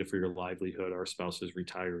 particularly if you need it for your livelihood or a spouse is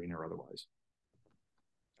retiring or otherwise.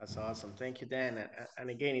 That's awesome. Thank you, Dan. And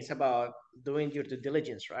again, it's about doing your due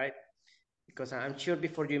diligence, right? Because I'm sure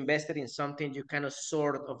before you invested in something, you kind of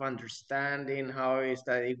sort of understanding how is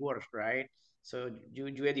that it works, right? So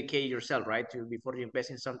you educate yourself, right, before you invest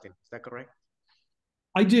in something. Is that correct?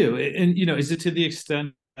 I do. And, is it to the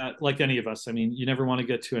extent that, like any of us, I mean, you never want to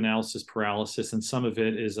get to analysis paralysis. And some of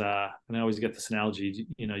it is, and I always get this analogy,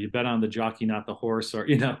 you bet on the jockey, not the horse, or,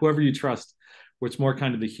 whoever you trust, where it's more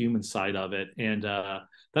kind of the human side of it. And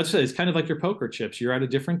it's kind of like your poker chips. You're at a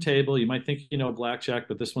different table. You might think, blackjack,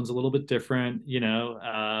 but this one's a little bit different,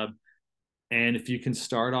 and if you can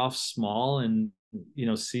start off small and,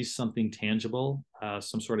 see something tangible,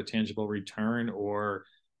 some sort of tangible return, or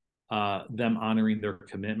them honoring their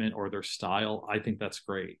commitment or their style, I think that's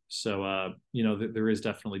great. So, there is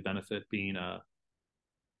definitely benefit being at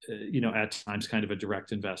times kind of a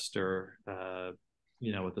direct investor,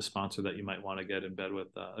 with a sponsor that you might want to get in bed with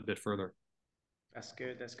a bit further. That's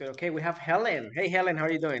good. That's good. Okay, we have Helen. Hey, Helen, how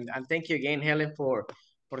are you doing? And thank you again, Helen, for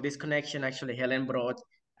this connection. Actually, Helen brought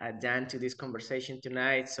Dan to this conversation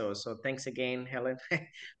tonight. So thanks again, Helen.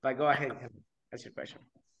 But go ahead, Helen. That's your question.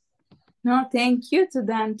 No, thank you to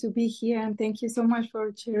Dan to be here, and thank you so much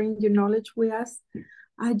for sharing your knowledge with us.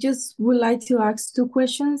 I just would like to ask 2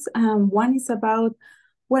 questions. One is about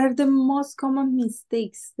what are the most common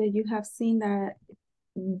mistakes that you have seen that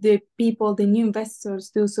the new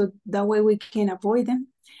investors do, so that way we can avoid them.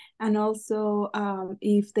 And also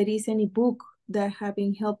if there is any book that have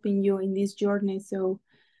been helping you in this journey, so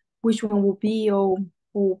which one will be, or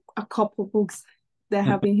a couple books that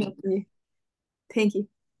have been helping you. Thank you.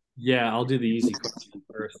 Yeah, I'll do the easy question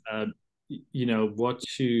first. What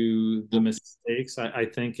to the mistakes, I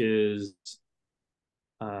think is,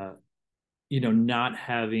 not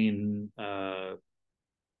having a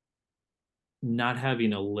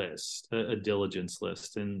list, a diligence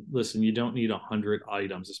list. And listen, you don't need 100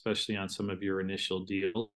 items, especially on some of your initial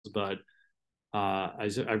deals. But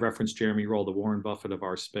as I referenced Jeremy Roll, the Warren Buffett of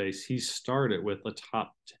our space, he started with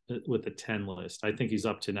a 10 list. I think he's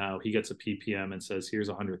up to now. He gets a PPM and says, here's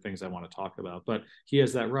 100 things I want to talk about. But he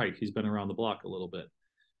has that right. He's been around the block a little bit.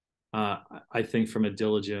 I think from a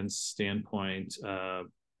diligence standpoint,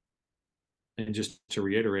 and just to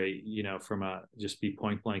reiterate, just be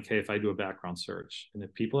point blank, hey, if I do a background search and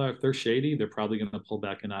if they're shady, they're probably going to pull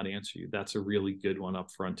back and not answer you. That's a really good one up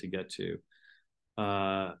front to get to.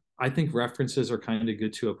 I think references are kind of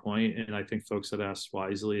good to a point, and I think folks that ask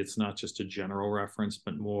wisely, it's not just a general reference,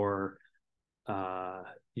 but more,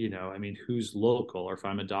 who's local, or if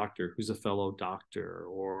I'm a doctor, who's a fellow doctor,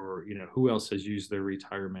 or, who else has used their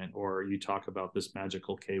retirement, or you talk about this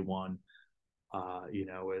magical K1,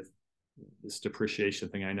 with this depreciation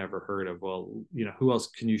thing I never heard of. Well, who else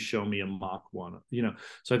can you show me a mock one?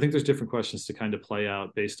 So I think there's different questions to kind of play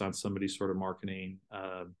out based on somebody's sort of marketing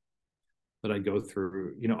that I go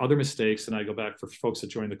through. Other mistakes, and I go back for folks that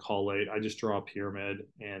joined the call late, I just draw a pyramid,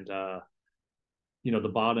 and the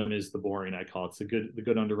bottom is the boring, I call it. It's the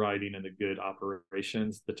good underwriting and the good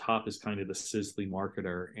operations. The top is kind of the sizzly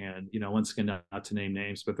marketer. And, once again, not to name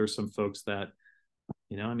names, but there's some folks that,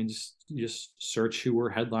 just search who were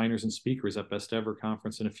headliners and speakers at Best Ever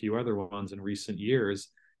Conference and a few other ones in recent years,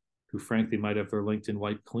 who frankly might have their LinkedIn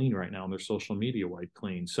wiped clean right now and their social media wiped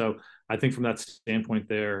clean. So I think from that standpoint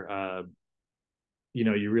there,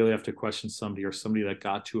 you really have to question somebody that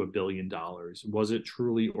got to $1 billion. Was it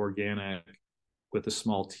truly organic with a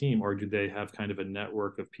small team, or do they have kind of a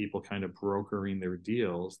network of people kind of brokering their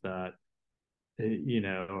deals that,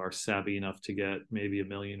 are savvy enough to get maybe $1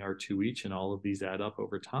 million or $2 million each, and all of these add up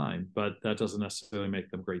over time, but that doesn't necessarily make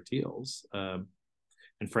them great deals. And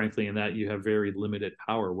frankly, in that, you have very limited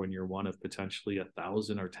power when you're one of potentially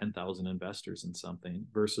 1,000 or 10,000 investors in something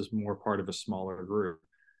versus more part of a smaller group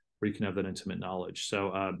where you can have that intimate knowledge.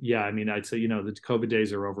 So I'd say, the COVID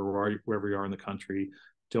days are over wherever you are in the country.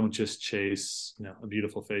 Don't just chase, a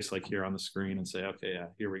beautiful face like here on the screen and say, okay, yeah,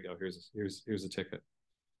 here we go. Here's a ticket.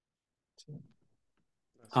 So,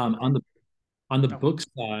 on the book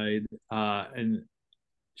side, and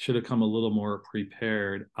should have come a little more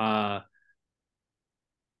prepared. I'm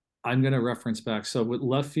going to reference back. So with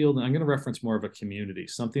left field, I'm going to reference more of a community,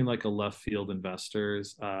 something like a left field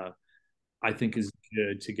investors. I think is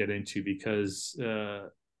good to get into, because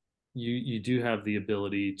you do have the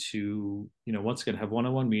ability to, once again, have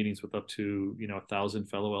one-on-one meetings with up to, 1,000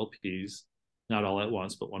 fellow LPs, not all at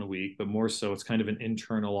once, but one a week, but more so it's kind of an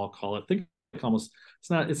internal, I'll call it, think like almost,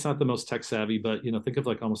 it's not the most tech savvy, but, think of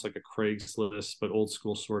like almost like a Craigslist, but old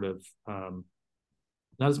school sort of,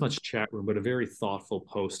 not as much chat room, but a very thoughtful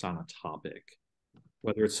post on a topic,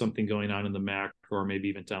 whether it's something going on in the macro or maybe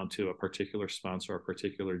even down to a particular sponsor or a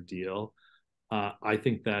particular deal. I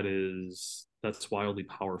think that's wildly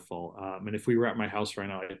powerful. And if we were at my house right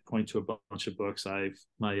now, I'd point to a bunch of books.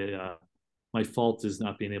 My fault is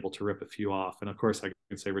not being able to rip a few off. And of course, I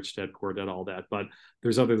can say Rich Dad, Poor Dad, all that. But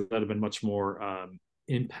there's others that have been much more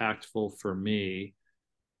impactful for me.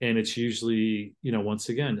 And it's usually, once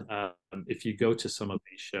again, if you go to some of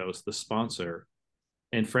these shows, the sponsor,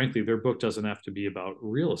 and frankly, their book doesn't have to be about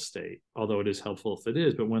real estate, although it is helpful if it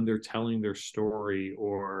is. But when they're telling their story,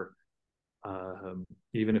 or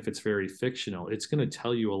even if it's very fictional, it's going to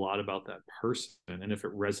tell you a lot about that person, and if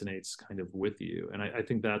it resonates kind of with you. And I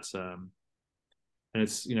think that's and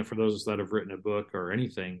it's, for those that have written a book or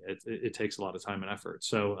anything, it takes a lot of time and effort.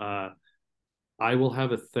 So I will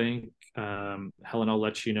have a think, Helen, I'll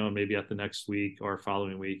let you know, and maybe at the next week or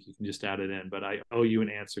following week you can just add it in, but I owe you an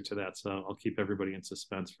answer to that, so I'll keep everybody in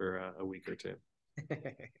suspense for a week or two.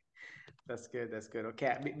 That's good.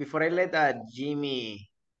 Okay, before I let Jimmy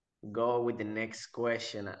go with the next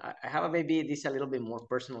question, I have maybe this a little bit more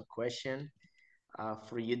personal question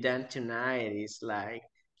for you, Dan. Tonight is like,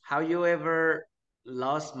 how you ever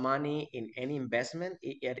lost money in any investment?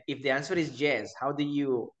 If the answer is yes, how do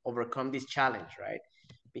you overcome this challenge, right?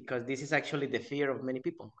 Because this is actually the fear of many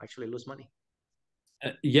people, actually lose money.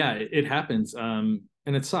 Yeah, it happens, and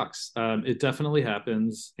it sucks. It definitely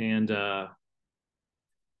happens, and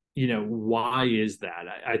why is that?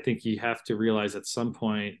 I think you have to realize at some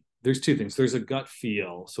point there's two things. There's a gut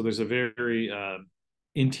feel. So there's a very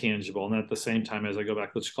intangible, and at the same time, as I go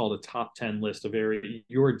back, let's call it a top 10 list,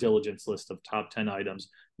 your diligence list of top 10 items,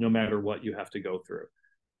 no matter what you have to go through.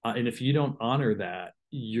 And if you don't honor that,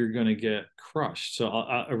 you're going to get crushed. So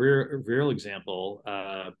a real example,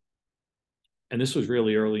 and this was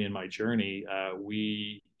really early in my journey,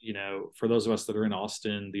 we for those of us that are in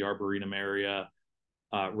Austin, the Arboretum area,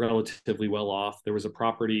 relatively well off. There was a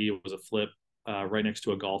property, it was a flip right next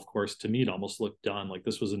to a golf course. To me, it almost looked done. Like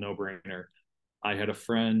this was a no-brainer. I had a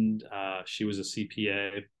friend, she was a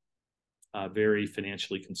CPA, very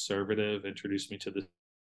financially conservative, introduced me to this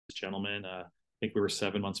gentleman. I think we were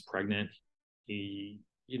 7 months pregnant. He,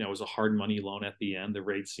 it was a hard money loan at the end. The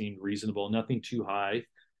rate seemed reasonable, nothing too high,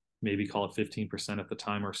 maybe call it 15% at the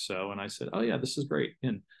time or so. And I said, oh yeah, this is great.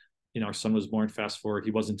 And, our son was born, fast forward,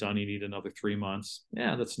 he wasn't done. He needed another 3 months.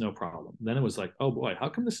 Yeah, that's no problem. Then it was like, oh boy, how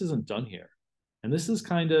come this isn't done here? And this is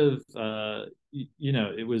kind of,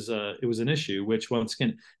 it was an issue, which once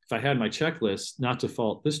again, if I had my checklist, not to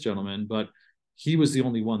fault this gentleman, but he was the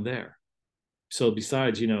only one there. So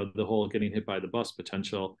besides, the whole getting hit by the bus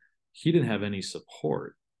potential, he didn't have any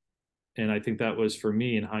support. And I think that was, for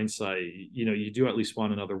me, in hindsight, you do at least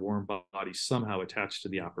want another warm body somehow attached to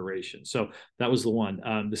the operation. So that was the one.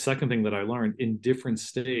 The second thing that I learned, in different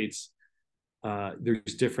states,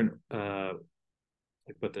 there's different,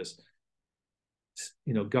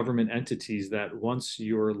 government entities that once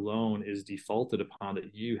your loan is defaulted upon,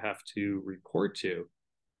 that you have to report to.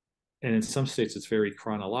 And in some states, it's very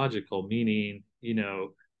chronological, meaning,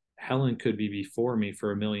 Helen could be before me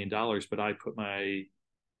for $1 million, but I put my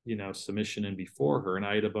submission in before her, and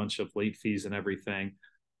I had a bunch of late fees and everything.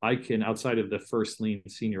 I can, outside of the first lien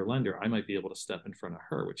senior lender, I might be able to step in front of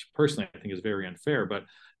her, which personally I think is very unfair. But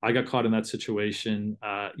I got caught in that situation.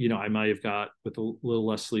 I might have got, with a little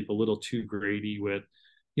less sleep, a little too greedy with,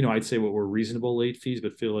 I'd say what were reasonable late fees,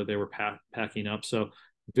 but feel like they were packing up. So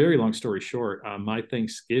very long story short, my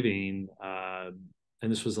Thanksgiving,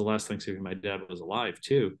 and this was the last Thanksgiving my dad was alive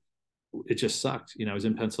too, it just sucked. I was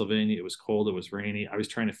in Pennsylvania. It was cold. It was rainy. I was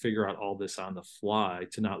trying to figure out all this on the fly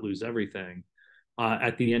to not lose everything.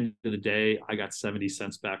 At the end of the day, I got 70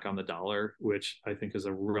 cents back on the dollar, which I think is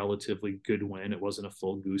a relatively good win. It wasn't a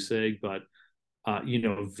full goose egg, but,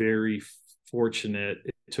 very fortunate.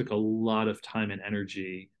 It took a lot of time and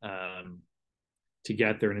energy to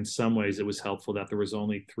get there. And in some ways, it was helpful that there was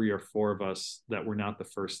only 3 or 4 of us that were not the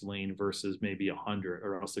first lien versus maybe 100,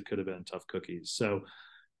 or else it could have been tough cookies. So,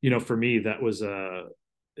 for me, that was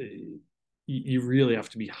you really have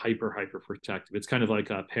to be hyper protective. It's kind of like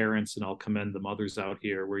parents, and I'll commend the mothers out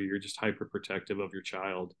here, where you're just hyper protective of your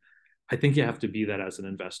child. I think you have to be that as an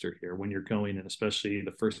investor here when you're going in, especially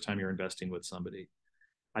the first time you're investing with somebody.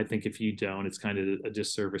 I think if you don't, it's kind of a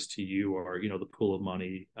disservice to you, or, the pool of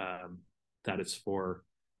money that it's for,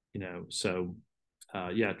 so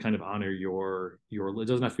kind of honor your, it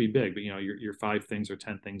doesn't have to be big, but, your 5 things or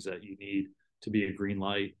 10 things that you need to be a green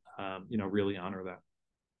light, really honor that.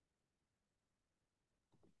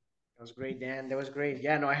 That was great, Dan. That was great.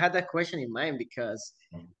 Yeah, no, I had that question in mind because,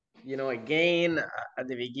 again, at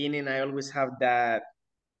the beginning, I always have that,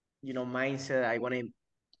 mindset. I want to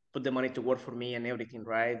put the money to work for me and everything,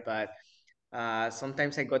 right? But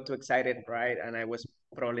sometimes I got too excited, right? And I was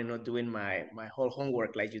probably not doing my whole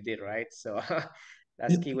homework like you did, right? So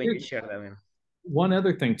that's key when you share that, man. One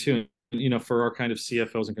other thing too, for our kind of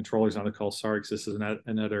CFOs and controllers on the call, sorry, because this is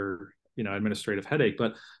another, administrative headache,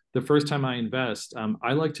 but the first time I invest,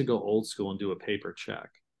 I like to go old school and do a paper check.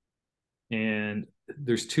 And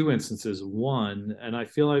there's 2 instances. One, and I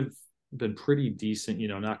feel I've been pretty decent,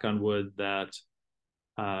 knock on wood, that,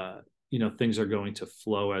 things are going to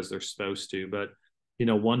flow as they're supposed to. But,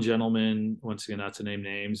 one gentleman, once again, not to name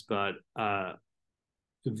names, but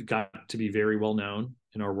got to be very well known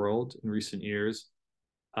in our world in recent years.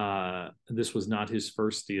 This was not his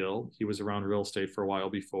first deal. He was around real estate for a while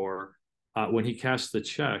before. When he cashed the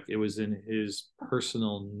check, it was in his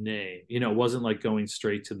personal name. It wasn't like going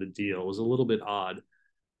straight to the deal. It was a little bit odd.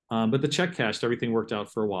 But the check cashed, everything worked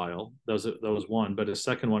out for a while. That was one. But a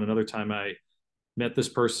second one, another time I met this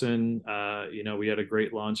person, we had a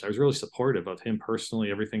great lunch. I was really supportive of him personally,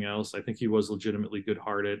 everything else. I think he was legitimately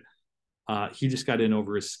good-hearted. He just got in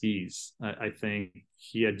over his skis. I think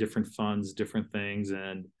he had different funds, different things,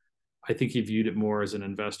 and I think he viewed it more as an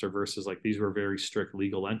investor versus like these were very strict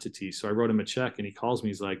legal entities. So I wrote him a check, and he calls me.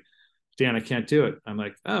 He's like, Dan, I can't do it. I'm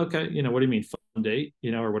like, oh, okay. What do you mean, fund date,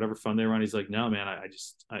 or whatever fund they were on? He's like, no, man, I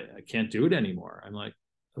can't do it anymore. I'm like,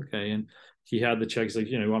 okay. And he had the check. He's like,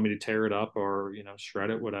 you want me to tear it up or, shred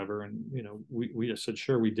it, whatever. And, we just said,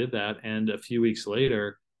 sure, we did that. And a few weeks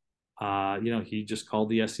later, he just called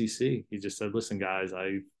the SEC. He just said, listen, guys,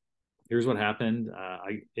 here's what happened.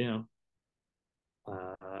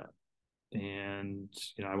 And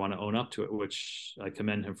I want to own up to it, which I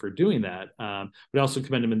commend him for doing that. But I also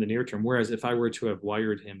commend him in the near term. Whereas if I were to have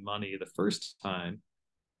wired him money the first time,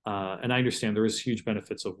 And I understand there is huge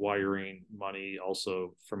benefits of wiring money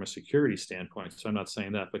also from a security standpoint. So I'm not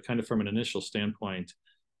saying that, but kind of from an initial standpoint,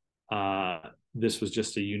 this was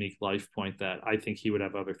just a unique life point that I think he would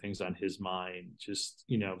have other things on his mind, just,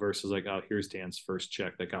 you know, versus like, oh, here's Dan's first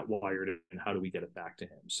check that got wired and how do we get it back to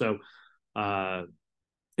him? So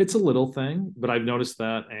it's a little thing, but I've noticed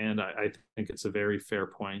that, and I think it's a very fair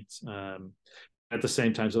point. At the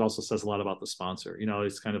same time, it also says a lot about the sponsor. You know,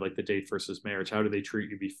 it's kind of like the date versus marriage. How do they treat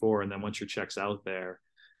you before? And then once your check's out there,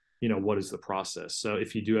 you know, what is the process? So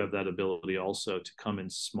if you do have that ability also to come in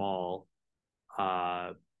small,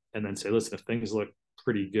 and then say, listen, if things look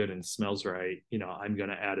pretty good and smells right, you know, I'm going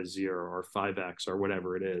to add a 0 or 5x or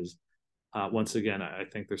whatever it is. Once again, I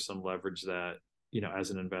think there's some leverage that, you know,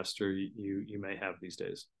 as an investor, you may have these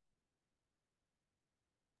days.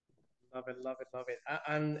 Love it, love it, love it.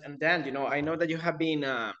 And Dan, you know, I know that you have been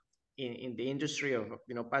in the industry of,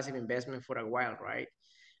 you know, passive investment for a while, right?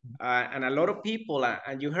 And a lot of people,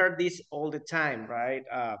 and you heard this all the time, right?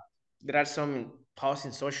 There are some posts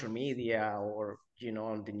in social media or, you know,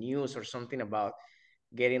 on the news or something about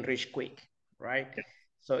getting rich quick, right?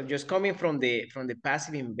 So just coming from the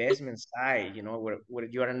passive investment side, you know, where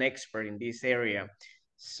you are an expert in this area.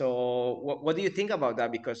 So what do you think about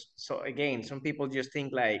that? Because so again, some people just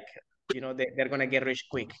think like, you know, they're gonna get rich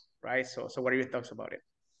quick, right? So what are your thoughts about it?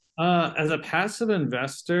 As a passive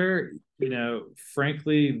investor, you know,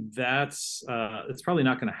 frankly, that's it's probably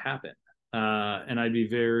not going to happen. And I'd be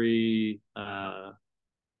very,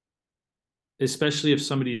 especially if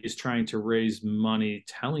somebody is trying to raise money,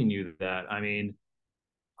 telling you that. I mean,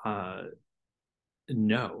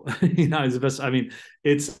 no, you know, as the best. I mean,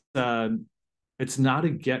 it's not a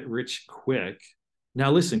get rich quick.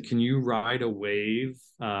 Now, listen, can you ride a wave?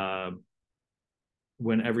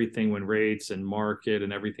 When rates and market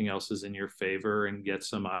and everything else is in your favor and get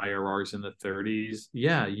some IRRs in the 30s,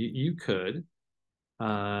 yeah, you could.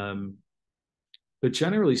 But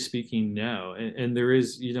generally speaking, no. And there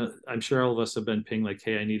is, you know, I'm sure all of us have been pinged like,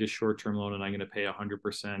 hey, I need a short-term loan and I'm going to pay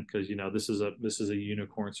 100% because, you know, this is a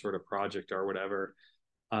unicorn sort of project or whatever.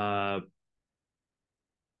 I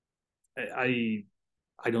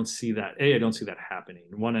don't see that. I don't see that happening.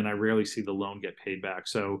 One, and I rarely see the loan get paid back.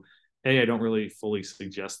 So I don't really fully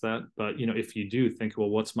suggest that, but, you know, if you do think, well,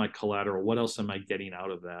 what's my collateral? What else am I getting out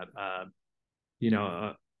of that? You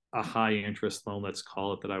know, a high interest loan, let's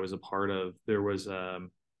call it, that I was a part of, there was,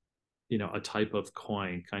 you know, a type of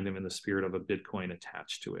coin kind of in the spirit of a Bitcoin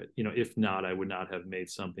attached to it. You know, if not, I would not have made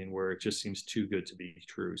something where it just seems too good to be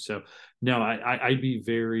true. So no, I'd be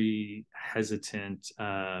very hesitant.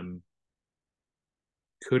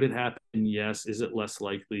 Could it happen? Yes. Is it less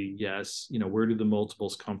likely? Yes. You know, where do the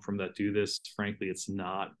multiples come from that do this? Frankly, it's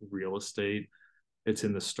not real estate. It's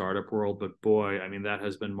in the startup world. But boy, I mean, that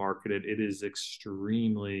has been marketed. It is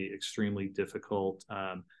extremely, extremely difficult.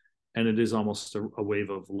 And it is almost a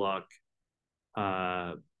wave of luck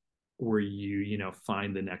where you know,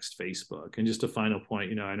 find the next Facebook. And just a final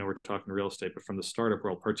point, you know, I know we're talking real estate, but from the startup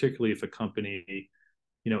world, particularly if a company,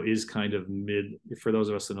 you know, is kind of mid, for those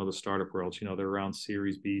of us that know the startup world, you know, they're around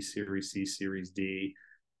Series B, Series C, Series D,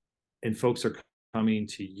 and folks are coming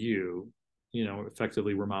to you, you know,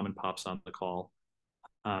 effectively we're mom and pops on the call.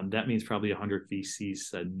 That means probably 100 VCs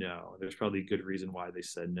said no. There's probably a good reason why they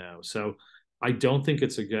said no. So I don't think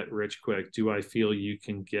it's a get rich quick. Do I feel you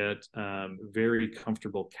can get very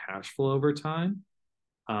comfortable cash flow over time?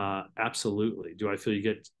 Absolutely. Do I feel you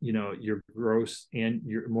get, you know, your gross and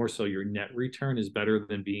your more so your net return is better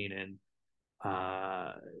than being in,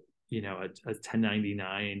 you know, a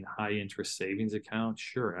 1099 high interest savings account?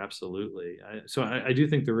 Sure, absolutely. So I do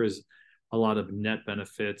think there is a lot of net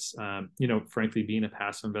benefits. You know, frankly, being a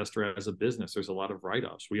passive investor as a business, there's a lot of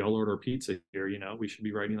write-offs. We all order pizza here, you know, we should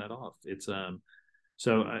be writing that off. It's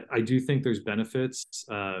so I do think there's benefits.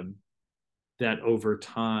 That over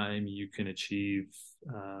time you can achieve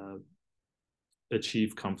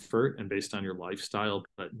comfort and based on your lifestyle.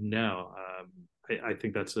 But no, I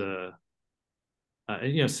think that's and,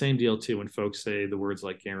 you know, same deal too. When folks say the words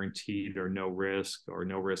like guaranteed or no risk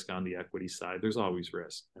on the equity side, there's always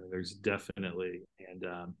risk. I mean, there's definitely, and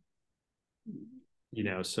you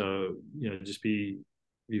know, so, you know, just be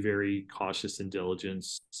very cautious and diligent.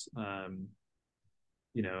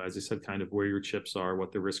 You know, as I said, kind of where your chips are,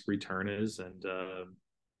 what the risk return is. And,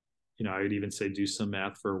 you know, I would even say do some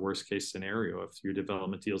math for a worst case scenario. If your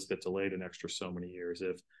development deals get delayed an extra so many years,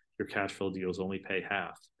 if your cash flow deals only pay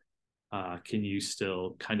half, can you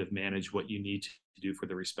still kind of manage what you need to do for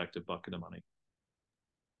the respective bucket of money?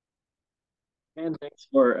 And thanks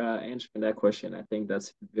for answering that question. I think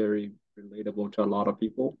that's very relatable to a lot of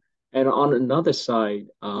people. And on another side,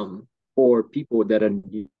 for people that are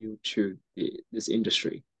new to this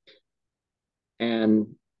industry. And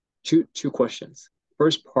two questions.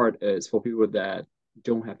 First part is for people that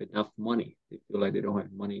don't have enough money. They feel like they don't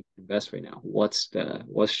have money to invest right now. What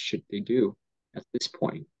should they do at this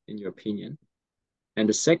point, in your opinion? And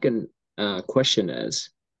the second question is,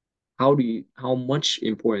 how much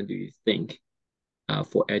important do you think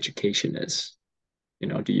for education is?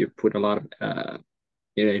 Do you put a lot of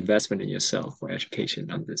investment in yourself for education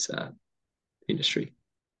on this industry?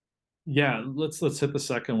 Yeah, let's hit the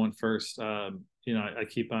second one first. I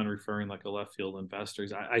keep on referring like a left field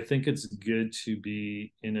investors. I think it's good to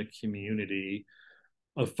be in a community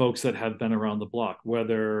of folks that have been around the block,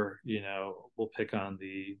 whether, we'll pick on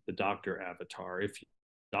the doctor avatar. If you're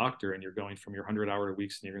a doctor and you're going from your 100-hour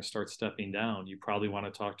weeks and you're going to start stepping down, you probably want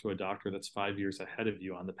to talk to a doctor that's 5 years ahead of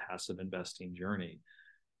you on the passive investing journey.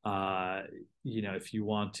 If you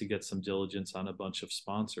want to get some diligence on a bunch of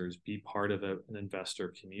sponsors, be part of an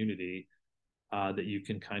investor community that you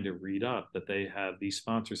can kind of read up, that these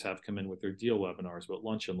sponsors have come in with their deal webinars, with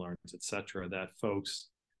lunch and learns, et cetera, that folks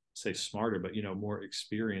say smarter, but more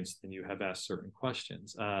experienced than you have asked certain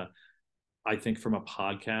questions. I think from a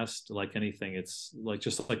podcast, like anything, it's like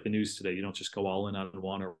just like the news today, you don't just go all in on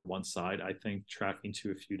one side. I think tracking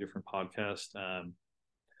to a few different podcasts.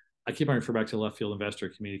 I keep on referring back to the left field investor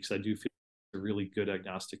community because I do feel a really good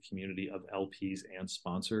agnostic community of LPs and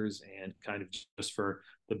sponsors, and kind of just for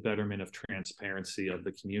the betterment of transparency of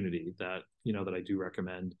the community that I do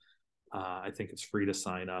recommend. I think it's free to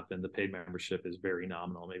sign up, and the paid membership is very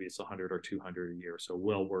nominal. Maybe it's 100 or 200 a year, so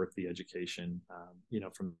well worth the education,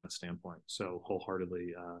 from that standpoint. So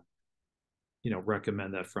wholeheartedly,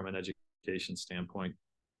 recommend that from an education standpoint.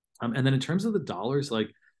 And then in terms of the dollars,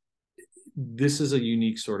 like, this is a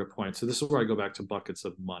unique sort of point. So this is where I go back to buckets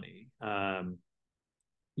of money. And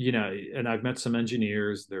I've met some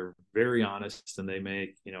engineers, they're very honest, and they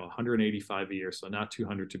make, 185 a year. So not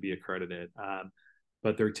 200 to be accredited.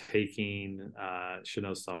 But they're taking, should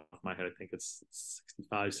know off my head, I think it's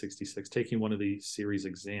 65, 66, taking one of the series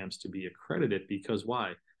exams to be accredited, because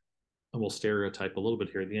why? And we'll stereotype a little bit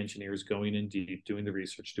here. The engineer is going in deep, doing the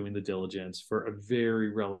research, doing the diligence for a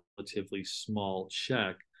very relatively small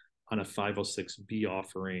check on a 506B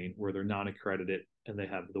offering where they're non-accredited and they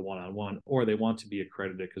have the one-on-one, or they want to be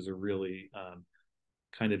accredited because they're really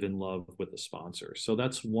kind of in love with the sponsor. So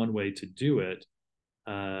that's one way to do it.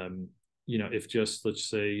 If just, let's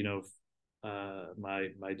say, my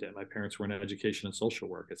parents were in education and social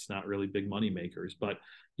work, it's not really big money makers, but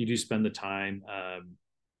you do spend the time.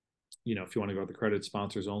 If you want to go with the accredited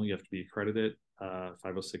sponsors only, you have to be accredited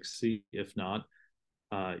 506C. If not,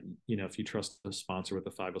 if you trust a sponsor with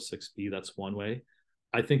a 506B, that's one way.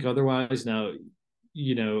 I think otherwise, now,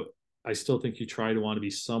 I still think you try to want to be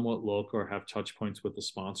somewhat local or have touch points with the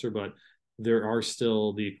sponsor, but there are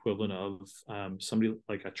still the equivalent of somebody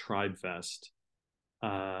like a Tribe Vest.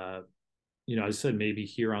 I said, maybe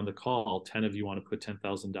here on the call, 10 of you want to put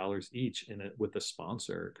 $10,000 each in it with a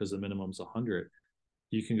sponsor because the minimum's 100.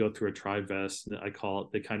 You can go through a Tribe Vest. I call it,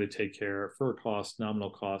 they kind of take care for cost, nominal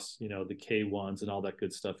costs, the K1s and all that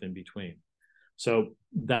good stuff in between. So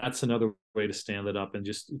that's another way to stand it up. And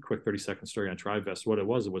just a quick 30-second story on Tribe Vest. What it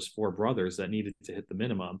was 4 brothers that needed to hit the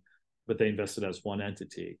minimum, but they invested as one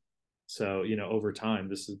entity. So, over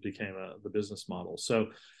time, became the business model. So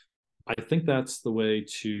I think that's the way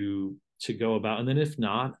to go about. And then if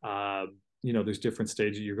not, there's different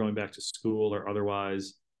stages. You're going back to school or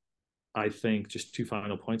otherwise. I think just 2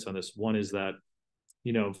 final points on this. One is that,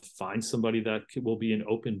 find somebody that will be an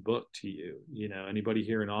open book to you. Anybody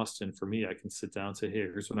here in Austin, for me, I can sit down and say, hey,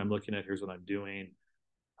 here's what I'm looking at. Here's what I'm doing.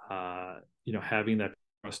 Having that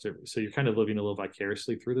trust. So you're kind of living a little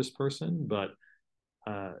vicariously through this person, but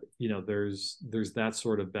there's that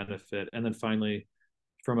sort of benefit. And then finally,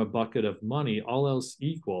 from a bucket of money, all else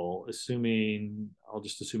equal, I'll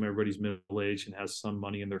just assume everybody's middle-aged and has some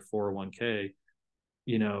money in their 401k,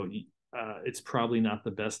 it's probably not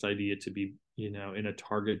the best idea to be, in a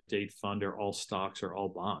target date fund or all stocks or all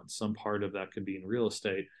bonds. Some part of that could be in real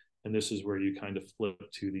estate. And this is where you kind of flip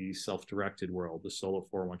to the self-directed world, the solo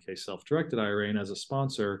 401k self-directed IRA. And as a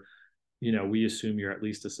sponsor, we assume you're at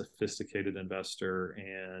least a sophisticated investor,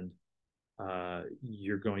 and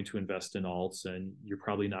you're going to invest in alts, and you're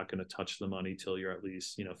probably not going to touch the money till you're at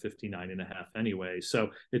least, 59 and a half anyway.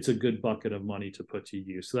 So it's a good bucket of money to put to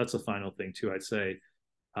use. So that's a final thing too. I'd say,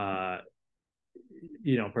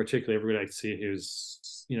 particularly everybody I see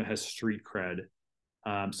who's, has street cred.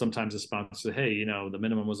 Sometimes the sponsor says, hey, the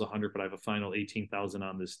minimum was 100, but I have a final 18,000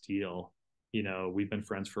 on this deal. We've been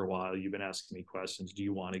friends for a while. You've been asking me questions. Do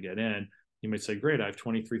you want to get in? you might say, great, I have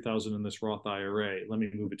 23,000 in this Roth IRA. Let me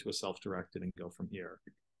move it to a self-directed and go from here.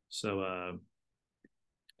 So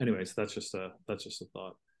anyways, that's just a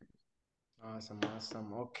thought. Awesome.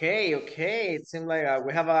 Okay. It seems like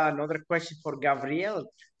we have another question for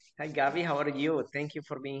Gabriel. Hi, Gabby. How are you? Thank you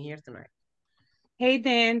for being here tonight. Hey,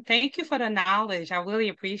 Dan. Thank you for the knowledge. I really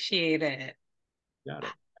appreciate it. Got it.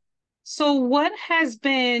 So what has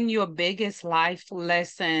been your biggest life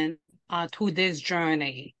lesson to this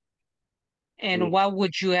journey? And what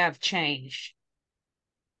would you have changed?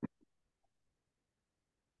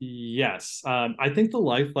 Yes. I think the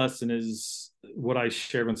life lesson is what I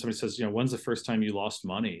shared when somebody says, when's the first time you lost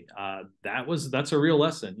money? That's a real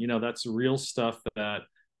lesson. That's real stuff that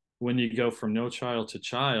when you go from no child to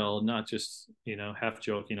child, not just, half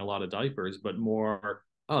joking, a lot of diapers, but more,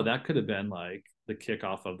 oh, that could have been like the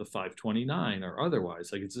kickoff of the 529 or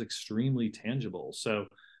otherwise. Like, it's extremely tangible. So,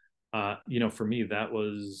 for me, that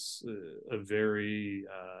was a very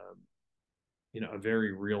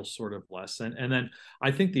real sort of lesson. And then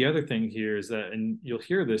I think the other thing here is that, and you'll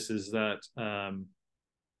hear this, is that,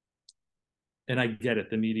 and I get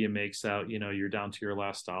it, the media makes out, you're down to your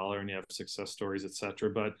last dollar and you have success stories,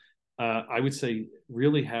 etc. But I would say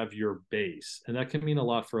really have your base. And that can mean a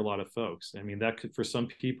lot for a lot of folks. I mean, that could, for some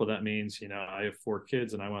people, that means, I have 4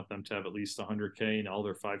 kids and I want them to have at least 100K in all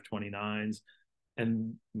their 529s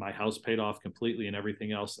and my house paid off completely and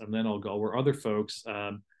everything else. And then I'll go where other folks,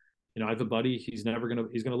 I have a buddy, he's going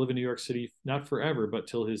to live in New York City, not forever, but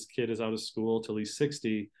till his kid is out of school, till he's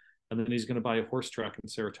 60. And then he's going to buy a horse track in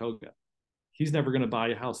Saratoga. He's never going to buy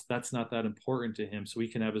a house. That's not that important to him. So he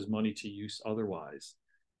can have his money to use otherwise.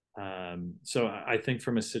 So I think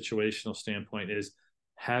from a situational standpoint is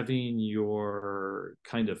having your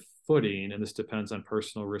kind of footing, and this depends on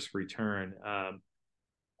personal risk return.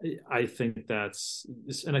 I think that's,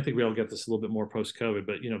 and I think we all get this a little bit more post-COVID,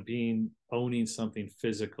 but, owning something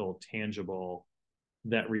physical, tangible,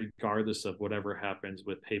 that regardless of whatever happens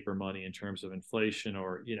with paper money in terms of inflation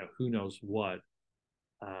or, who knows what,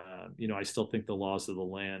 I still think the laws of the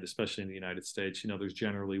land, especially in the United States, there's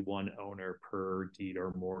generally one owner per deed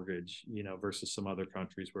or mortgage, versus some other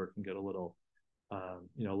countries where it can get a little, a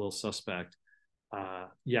little suspect.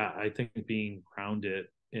 I think being grounded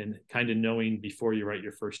and kind of knowing before you write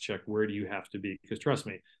your first check, where do you have to be? Because trust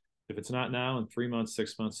me, if it's not now, in 3 months,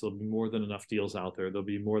 6 months, there'll be more than enough deals out there. There'll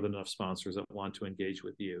be more than enough sponsors that want to engage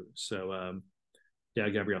with you. So,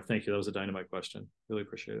 Gabrielle, thank you. That was a dynamite question. Really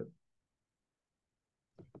appreciate it.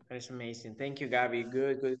 That's amazing. Thank you, Gabby.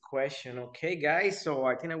 Good question. Okay, guys. So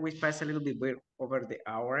I think we passed a little bit over the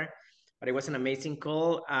hour, but it was an amazing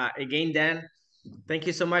call. Again, Dan, thank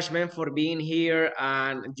you so much, man, for being here.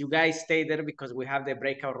 And you guys stay there because we have the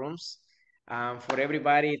breakout rooms. For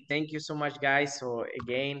everybody, thank you so much, guys. So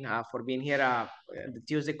again, for being here, the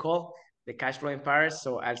Tuesday call, the Cash Flow Empire.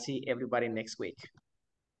 So I'll see everybody next week.